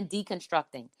 reconstructing and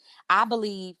deconstructing. I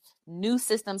believe new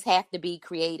systems have to be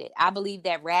created. I believe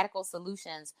that radical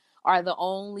solutions are the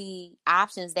only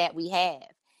options that we have.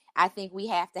 I think we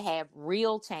have to have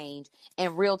real change,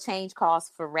 and real change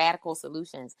calls for radical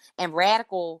solutions. And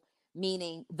radical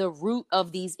meaning the root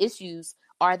of these issues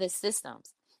are the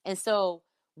systems. And so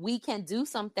we can do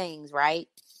some things, right,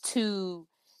 to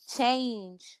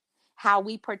change how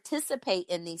we participate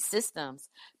in these systems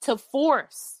to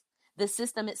force the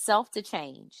system itself to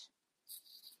change.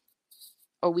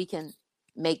 Or we can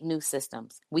make new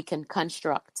systems. We can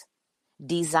construct,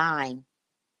 design,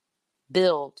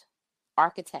 build,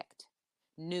 architect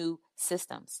new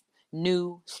systems,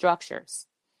 new structures.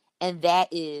 And that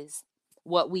is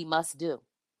what we must do.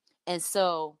 And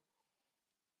so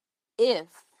if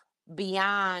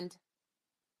beyond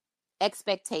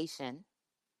expectation,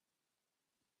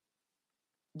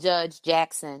 Judge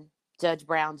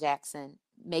Brown Jackson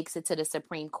makes it to the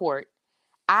Supreme Court,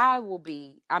 I'll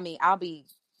be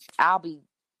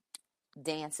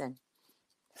dancing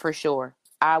for sure.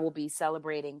 I will be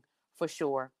celebrating for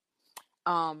sure.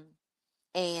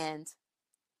 And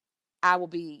I will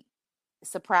be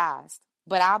surprised,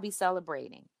 but I'll be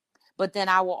celebrating. But then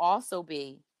I will also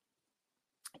be,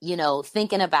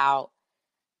 thinking about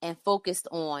and focused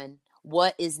on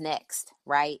what is next,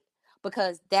 right?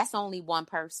 Because that's only one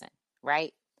person,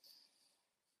 right?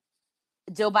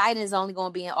 Joe Biden is only going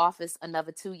to be in office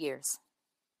another 2 years.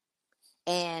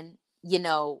 And,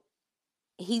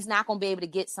 he's not going to be able to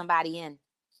get somebody in.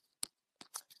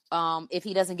 If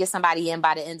he doesn't get somebody in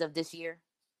by the end of this year,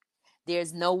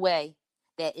 there's no way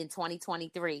that in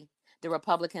 2023, the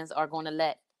Republicans are going to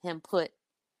let him put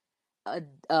a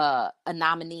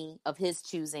nominee of his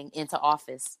choosing into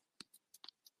office.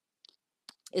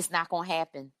 It's not going to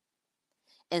happen.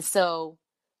 And so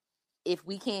if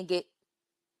we can't get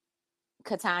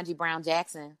Ketanji Brown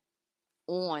Jackson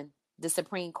on the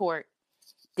Supreme Court,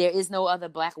 there is no other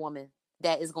Black woman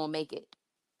that is going to make it.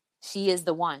 She is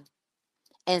the one.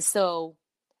 And so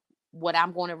what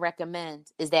I'm going to recommend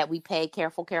is that we pay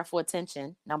careful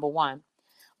attention, number one.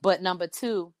 But number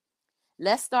two,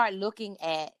 let's start looking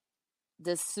at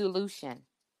the solution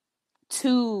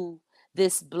to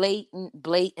this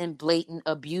blatant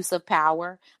abuse of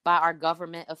power by our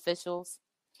government officials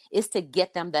is to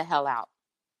get them the hell out.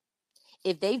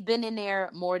 If they've been in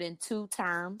there more than 2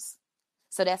 terms,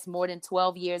 so that's more than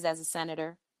 12 years as a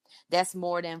senator, that's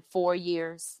more than 4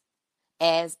 years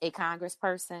as a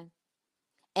congressperson,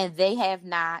 and they have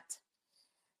not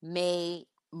made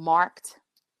marked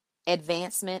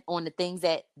advancement on the things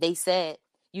that they said,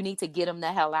 you need to get them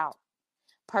the hell out.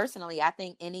 Personally, I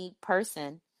think any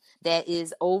person that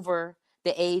is over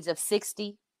the age of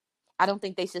 60, I don't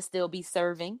think they should still be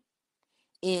serving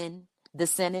in the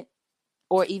Senate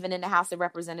or even in the House of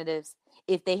Representatives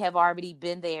if they have already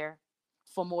been there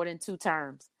for more than 2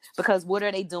 terms. Because what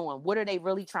are they doing? What are they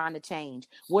really trying to change?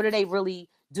 What are they really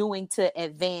doing to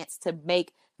advance, to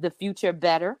make the future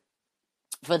better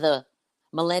for the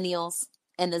millennials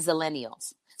and the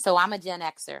zillennials? So I'm a Gen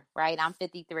Xer, right? I'm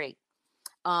 53.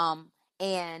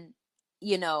 And,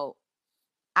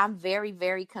 I'm very,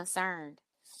 very concerned,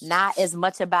 not as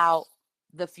much about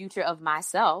the future of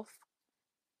myself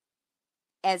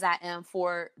as I am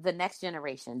for the next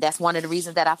generation. That's one of the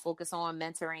reasons that I focus on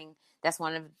mentoring. That's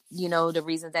one of, the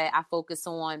reasons that I focus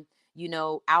on,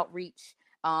 outreach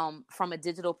from a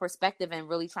digital perspective and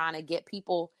really trying to get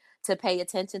people to pay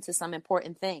attention to some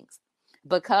important things,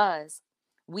 because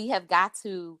we have got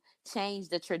to change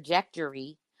the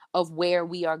trajectory of where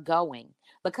we are going,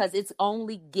 because it's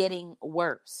only getting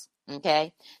worse.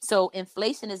 Okay. So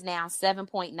inflation is now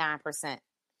 7.9%.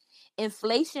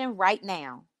 Inflation right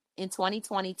now in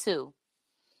 2022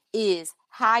 is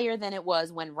higher than it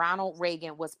was when Ronald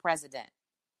Reagan was president.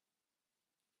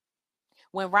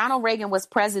 When Ronald Reagan was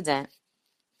president,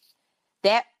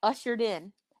 that ushered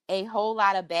in a whole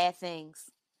lot of bad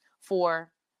things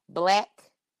for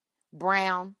Black,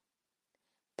 brown,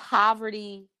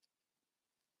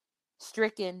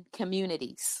 poverty-stricken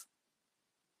communities.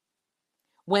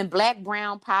 When Black,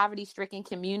 brown, poverty-stricken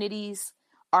communities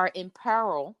are in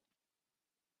peril,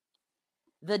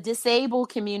 the disabled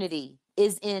community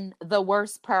is in the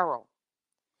worst peril.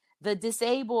 The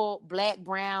disabled Black,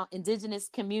 brown, indigenous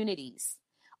communities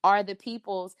are the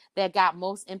peoples that got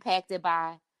most impacted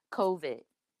by COVID.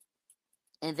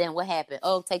 And then what happened?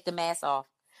 Oh, take the mask off.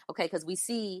 Okay, because we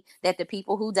see that the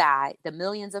people who died, the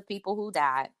millions of people who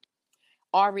died,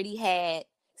 already had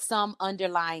some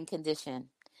underlying condition.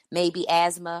 Maybe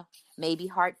asthma, maybe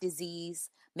heart disease,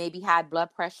 maybe high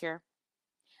blood pressure,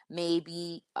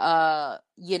 maybe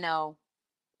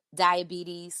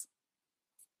diabetes,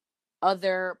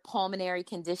 other pulmonary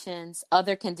conditions,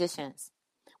 other conditions.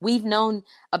 We've known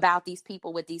about these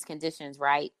people with these conditions,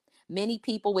 right? Many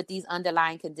people with these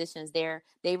underlying conditions,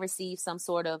 they receive some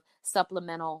sort of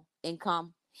supplemental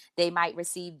income. They might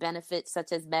receive benefits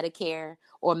such as Medicare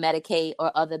or Medicaid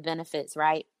or other benefits,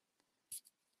 right?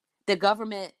 The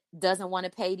government doesn't want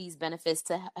to pay these benefits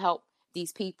to help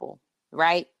these people,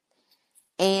 right?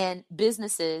 And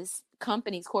businesses,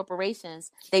 companies,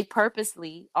 corporations, they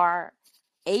purposely are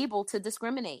able to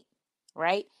discriminate,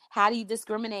 right? How do you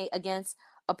discriminate against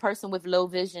a person with low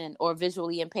vision or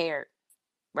visually impaired,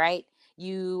 right?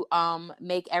 You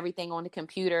make everything on the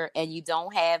computer and you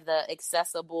don't have the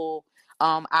accessible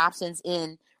options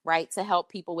in, right, to help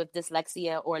people with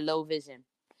dyslexia or low vision.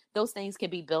 Those things can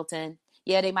be built in.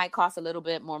 Yeah, they might cost a little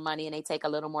bit more money and they take a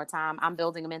little more time. I'm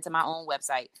building them into my own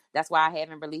website. That's why I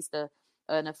haven't released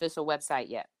an official website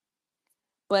yet.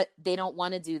 But they don't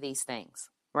want to do these things,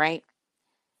 right?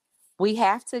 We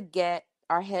have to get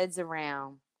our heads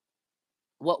around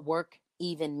what work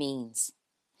even means.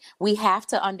 We have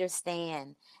to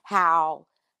understand how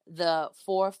the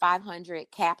 400 or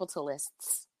 500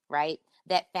 capitalists, right,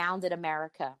 that founded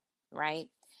America, right,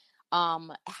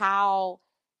 how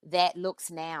that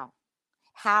looks now,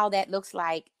 how that looks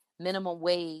like minimum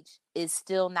wage is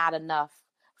still not enough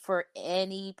for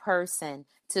any person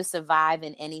to survive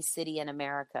in any city in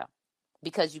America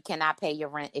because you cannot pay your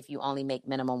rent if you only make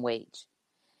minimum wage.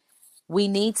 We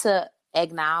need to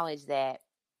acknowledge that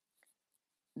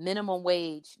minimum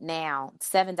wage now,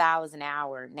 $7 an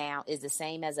hour now, is the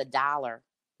same as $1,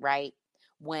 right?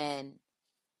 When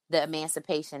the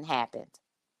emancipation happened.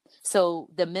 So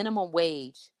the minimum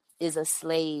wage is a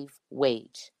slave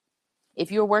wage. If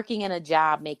you're working in a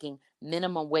job making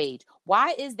minimum wage,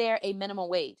 why is there a minimum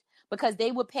wage? Because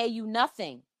they would pay you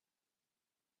nothing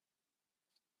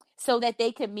so that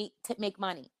they could make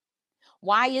money.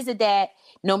 Why is it that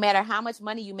no matter how much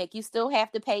money you make, you still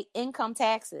have to pay income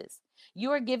taxes?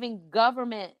 You are giving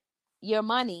government your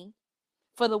money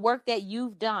for the work that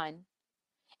you've done.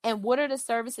 And what are the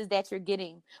services that you're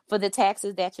getting for the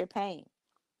taxes that you're paying?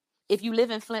 If you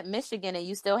live in Flint, Michigan, and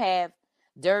you still have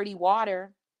dirty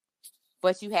water,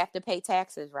 but you have to pay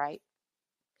taxes, right?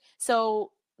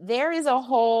 So there is a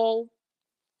whole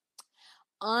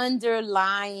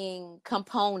underlying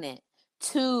component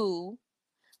to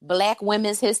Black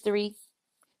women's history,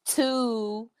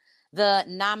 to the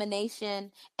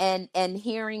nomination and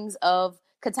hearings of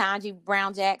Ketanji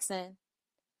Brown Jackson,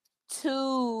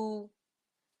 to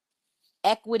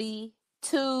equity,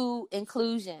 to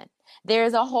inclusion.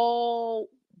 There's a whole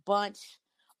bunch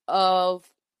of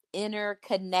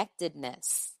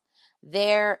interconnectedness.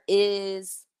 There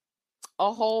is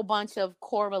a whole bunch of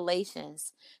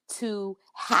correlations to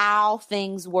how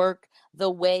things work the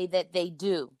way that they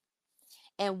do.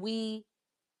 And we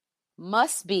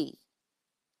must be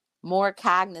more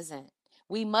cognizant.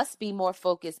 We must be more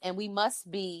focused, and we must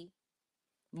be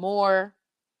more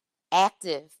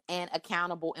active and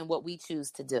accountable in what we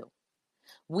choose to do.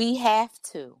 We have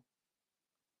to.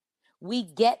 We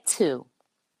get to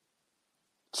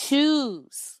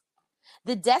choose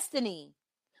the destiny.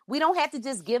 We don't have to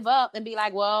just give up and be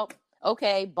like, well,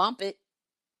 okay, bump it.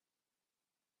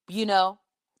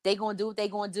 They going to do what they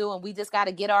going to do, and we just got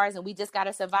to get ours, and we just got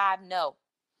to survive. No.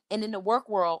 And in the work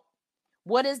world,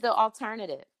 what is the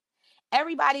alternative?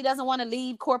 Everybody doesn't want to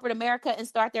leave corporate America and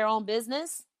start their own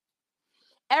business.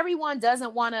 Everyone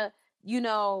doesn't want to,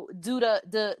 do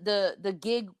the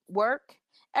gig work.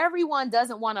 Everyone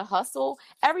doesn't want to hustle.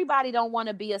 Everybody don't want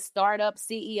to be a startup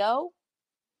CEO.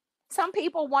 Some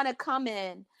people want to come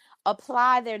in,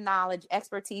 apply their knowledge,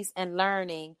 expertise, and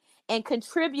learning, and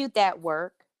contribute that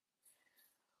work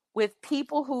with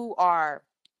people who are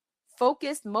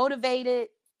focused, motivated,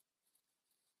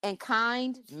 and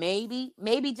kind, maybe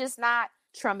just not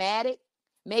traumatic,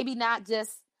 maybe not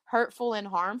just hurtful and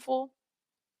harmful,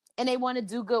 and they want to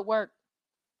do good work.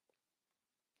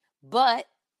 But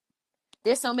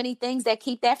there's so many things that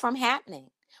keep that from happening.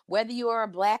 Whether you are a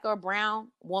Black or brown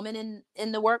woman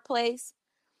in the workplace,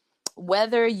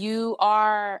 whether you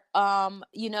are,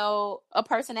 a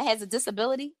person that has a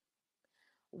disability,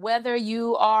 whether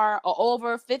you are an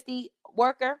over 50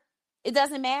 worker, it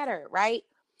doesn't matter, right?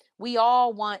 We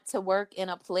all want to work in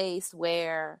a place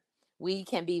where we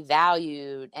can be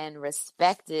valued and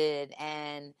respected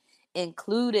and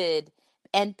included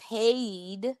and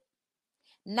paid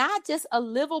not just a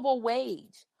livable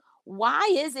wage? Why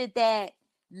is it that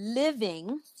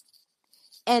living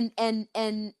and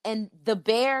the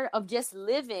bear of just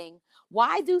living,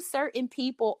 why do certain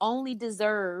people only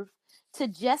deserve to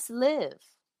just live?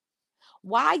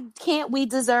 Why can't we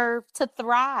deserve to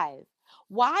thrive?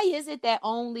 Why is it that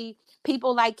only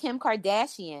people like Kim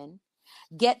Kardashian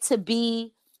get to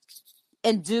be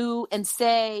and do and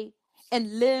say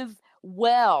and live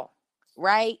well,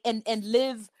 right? And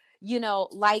live,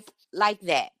 like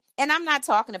that. And I'm not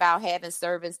talking about having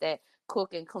servants that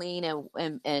cook and clean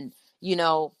and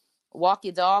walk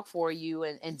your dog for you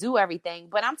and do everything.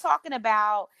 But I'm talking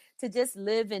about to just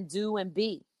live and do and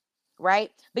be,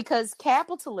 right? Because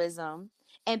capitalism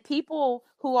and people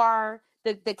who are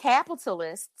the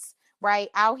capitalists, right,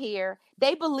 out here,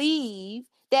 they believe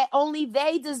that only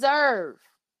they deserve,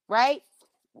 right?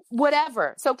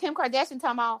 Whatever. So Kim Kardashian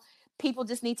talking about people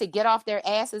just need to get off their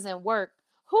asses and work.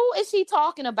 Who is she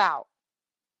talking about?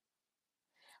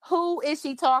 Who is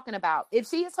she talking about? If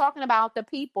she is talking about the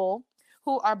people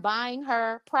who are buying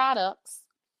her products,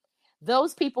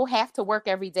 those people have to work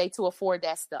every day to afford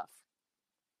that stuff.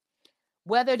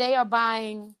 Whether they are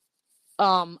buying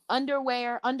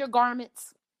underwear,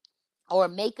 undergarments, or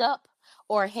makeup,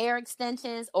 or hair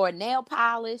extensions, or nail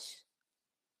polish,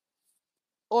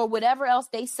 or whatever else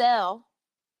they sell,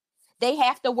 they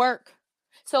have to work.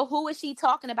 So who is she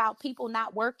talking about? People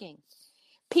not working.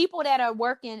 People that are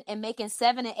working and making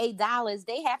 $7 and $8,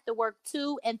 they have to work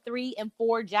 2 and 3 and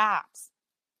 4 jobs.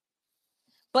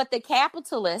 But the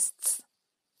capitalists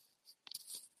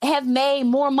have made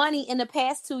more money in the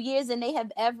past 2 years than they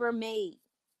have ever made.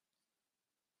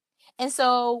 And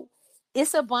so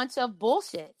it's a bunch of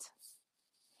bullshit.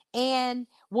 And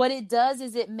what it does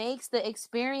is it makes the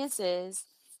experiences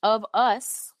of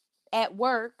us at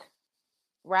work,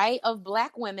 right, of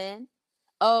Black women,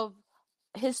 of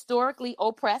historically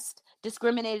oppressed,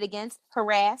 discriminated against,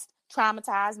 harassed,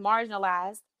 traumatized,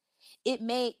 marginalized, it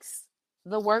makes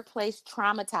the workplace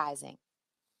traumatizing.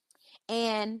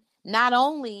 And not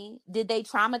only did they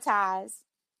traumatize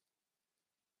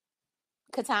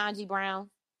Ketanji Brown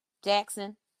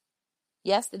Jackson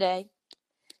yesterday,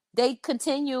 they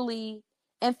continually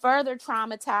and further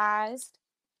traumatized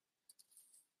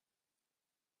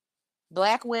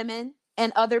Black women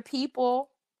and other people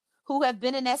who have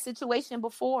been in that situation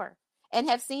before and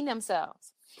have seen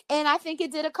themselves. And I think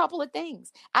it did a couple of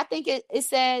things. I think it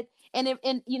said, and it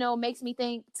makes me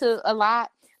think to a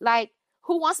lot, like,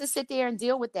 who wants to sit there and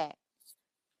deal with that?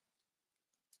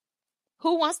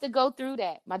 Who wants to go through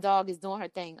that? My dog is doing her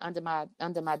thing under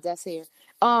my desk here.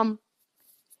 Who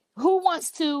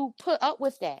wants to put up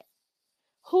with that?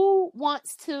 Who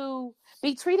wants to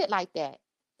be treated like that?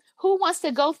 Who wants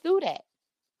to go through that?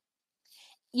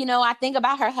 I think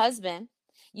about her husband,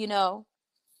 and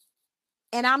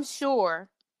I'm sure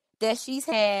that she's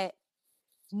had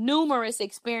numerous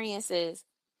experiences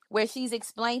where she's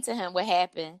explained to him what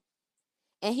happened.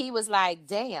 And he was like,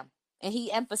 damn. And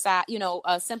he emphasized,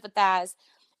 sympathized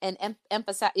and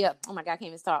emphasized. Yeah. Oh my God, I can't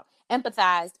even talk.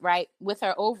 Empathized, right, with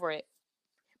her over it.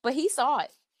 But he saw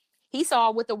it. He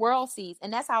saw what the world sees.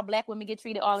 And that's how Black women get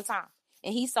treated all the time.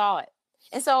 And he saw it.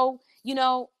 And so,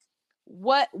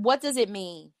 what does it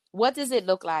mean? What does it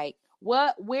look like?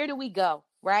 Where do we go?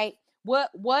 Right?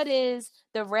 What is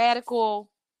the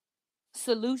radical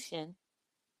solution,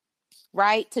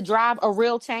 right, to drive a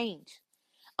real change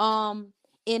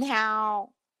in how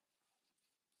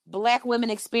Black women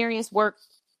experience work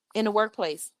in the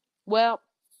workplace? Well,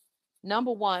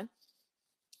 number one,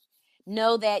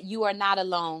 know that you are not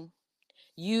alone.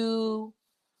 You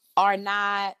are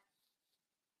not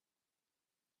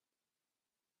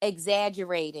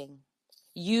exaggerating.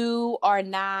 You are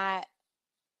not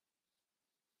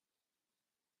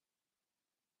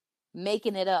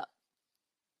making it up.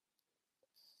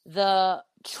 The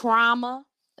trauma,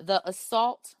 the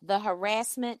assault, the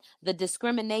harassment, the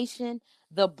discrimination,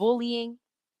 the bullying,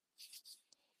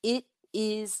 it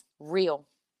is real.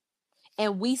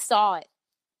 And we saw it.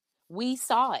 We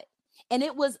saw it. And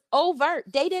it was overt.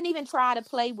 They didn't even try to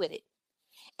play with it.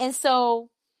 And so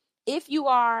if you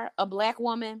are a Black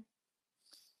woman,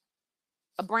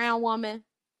 a brown woman,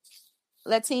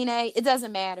 Latina, it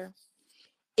doesn't matter.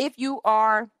 If you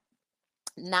are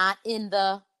not in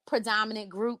the predominant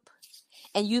group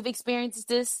and you've experienced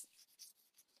this,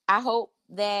 I hope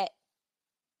that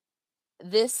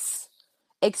this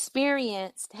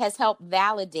experience has helped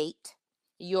validate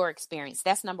your experience.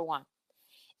 That's number one.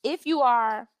 If you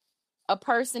are a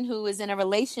person who is in a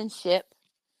relationship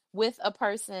with a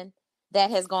person that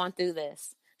has gone through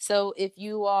this, so if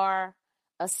you are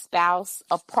a spouse,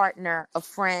 a partner, a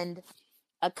friend,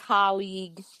 a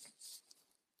colleague,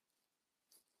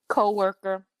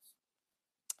 coworker,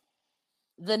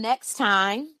 the next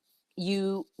time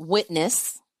you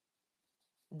witness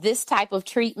this type of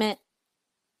treatment,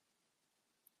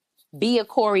 be a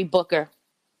Cory Booker.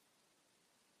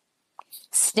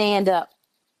 Stand up.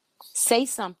 Say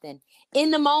something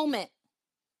in the moment.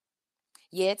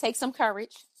 Yeah, it takes some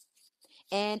courage.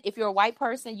 And if you're a white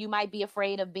person, you might be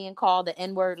afraid of being called the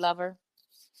N-word lover.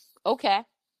 Okay.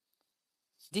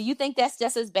 Do you think that's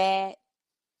just as bad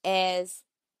as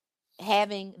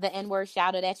having the N-word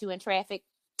shouted at you in traffic?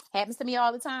 Happens to me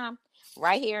all the time,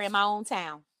 right here in my own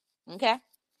town. Okay.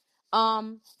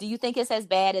 Do you think it's as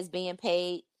bad as being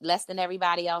paid less than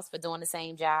everybody else for doing the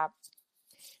same job?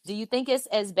 Do you think it's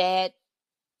as bad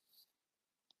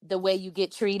the way you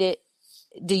get treated?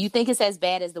 Do you think it's as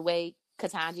bad as the way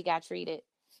Ketanji got treated?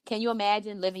 Can you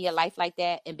imagine living your life like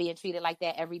that and being treated like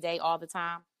that every day, all the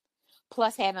time?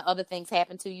 Plus having other things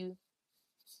happen to you.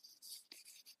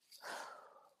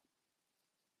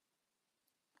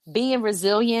 Being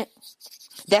resilient,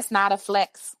 that's not a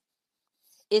flex.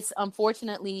 It's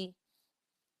unfortunately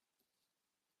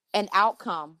an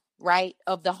outcome, right,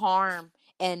 of the harm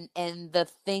and the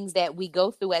things that we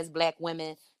go through as Black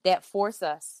women that force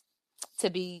us to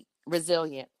be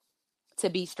resilient, to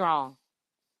be strong.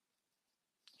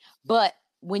 But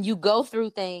when you go through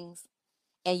things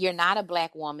and you're not a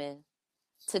Black woman,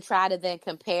 to try to then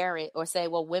compare it or say,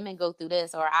 well, women go through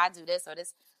this, or I do this or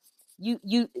this, you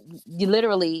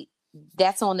literally,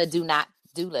 that's on the do not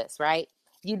do list, right?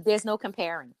 There's no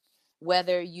comparing.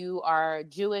 Whether you are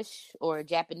Jewish or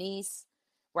Japanese,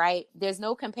 right? There's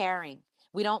no comparing.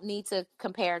 We don't need to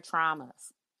compare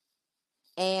traumas.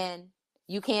 And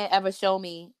you can't ever show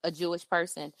me a Jewish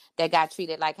person that got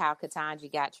treated like how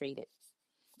Ketanji got treated.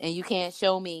 And you can't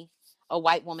show me a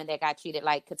white woman that got treated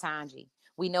like Ketanji.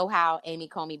 We know how Amy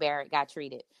Coney Barrett got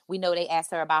treated. We know they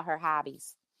asked her about her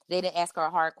hobbies. They didn't ask her a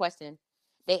hard question.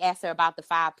 They asked her about the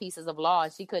 5 pieces of law,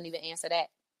 and she couldn't even answer that.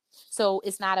 So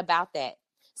it's not about that.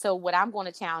 So what I'm going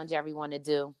to challenge everyone to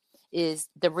do is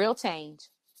the real change,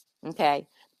 okay,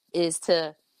 is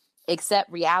to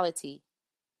accept reality.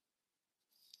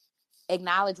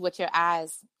 Acknowledge what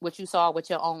you saw with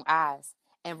your own eyes,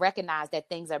 and recognize that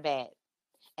things are bad.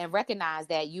 And recognize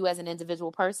that you as an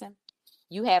individual person,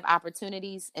 you have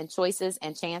opportunities and choices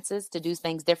and chances to do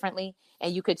things differently,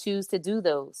 and you could choose to do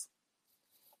those.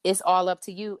 It's all up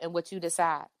to you and what you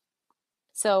decide.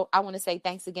 So I want to say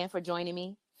thanks again for joining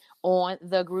me on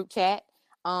the group chat.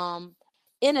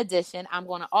 In addition, I'm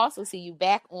going to also see you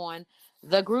back on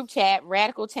the group chat,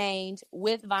 Radical Change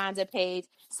with Vonda Page.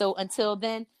 So until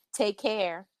then, take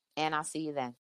care, and I'll see you then.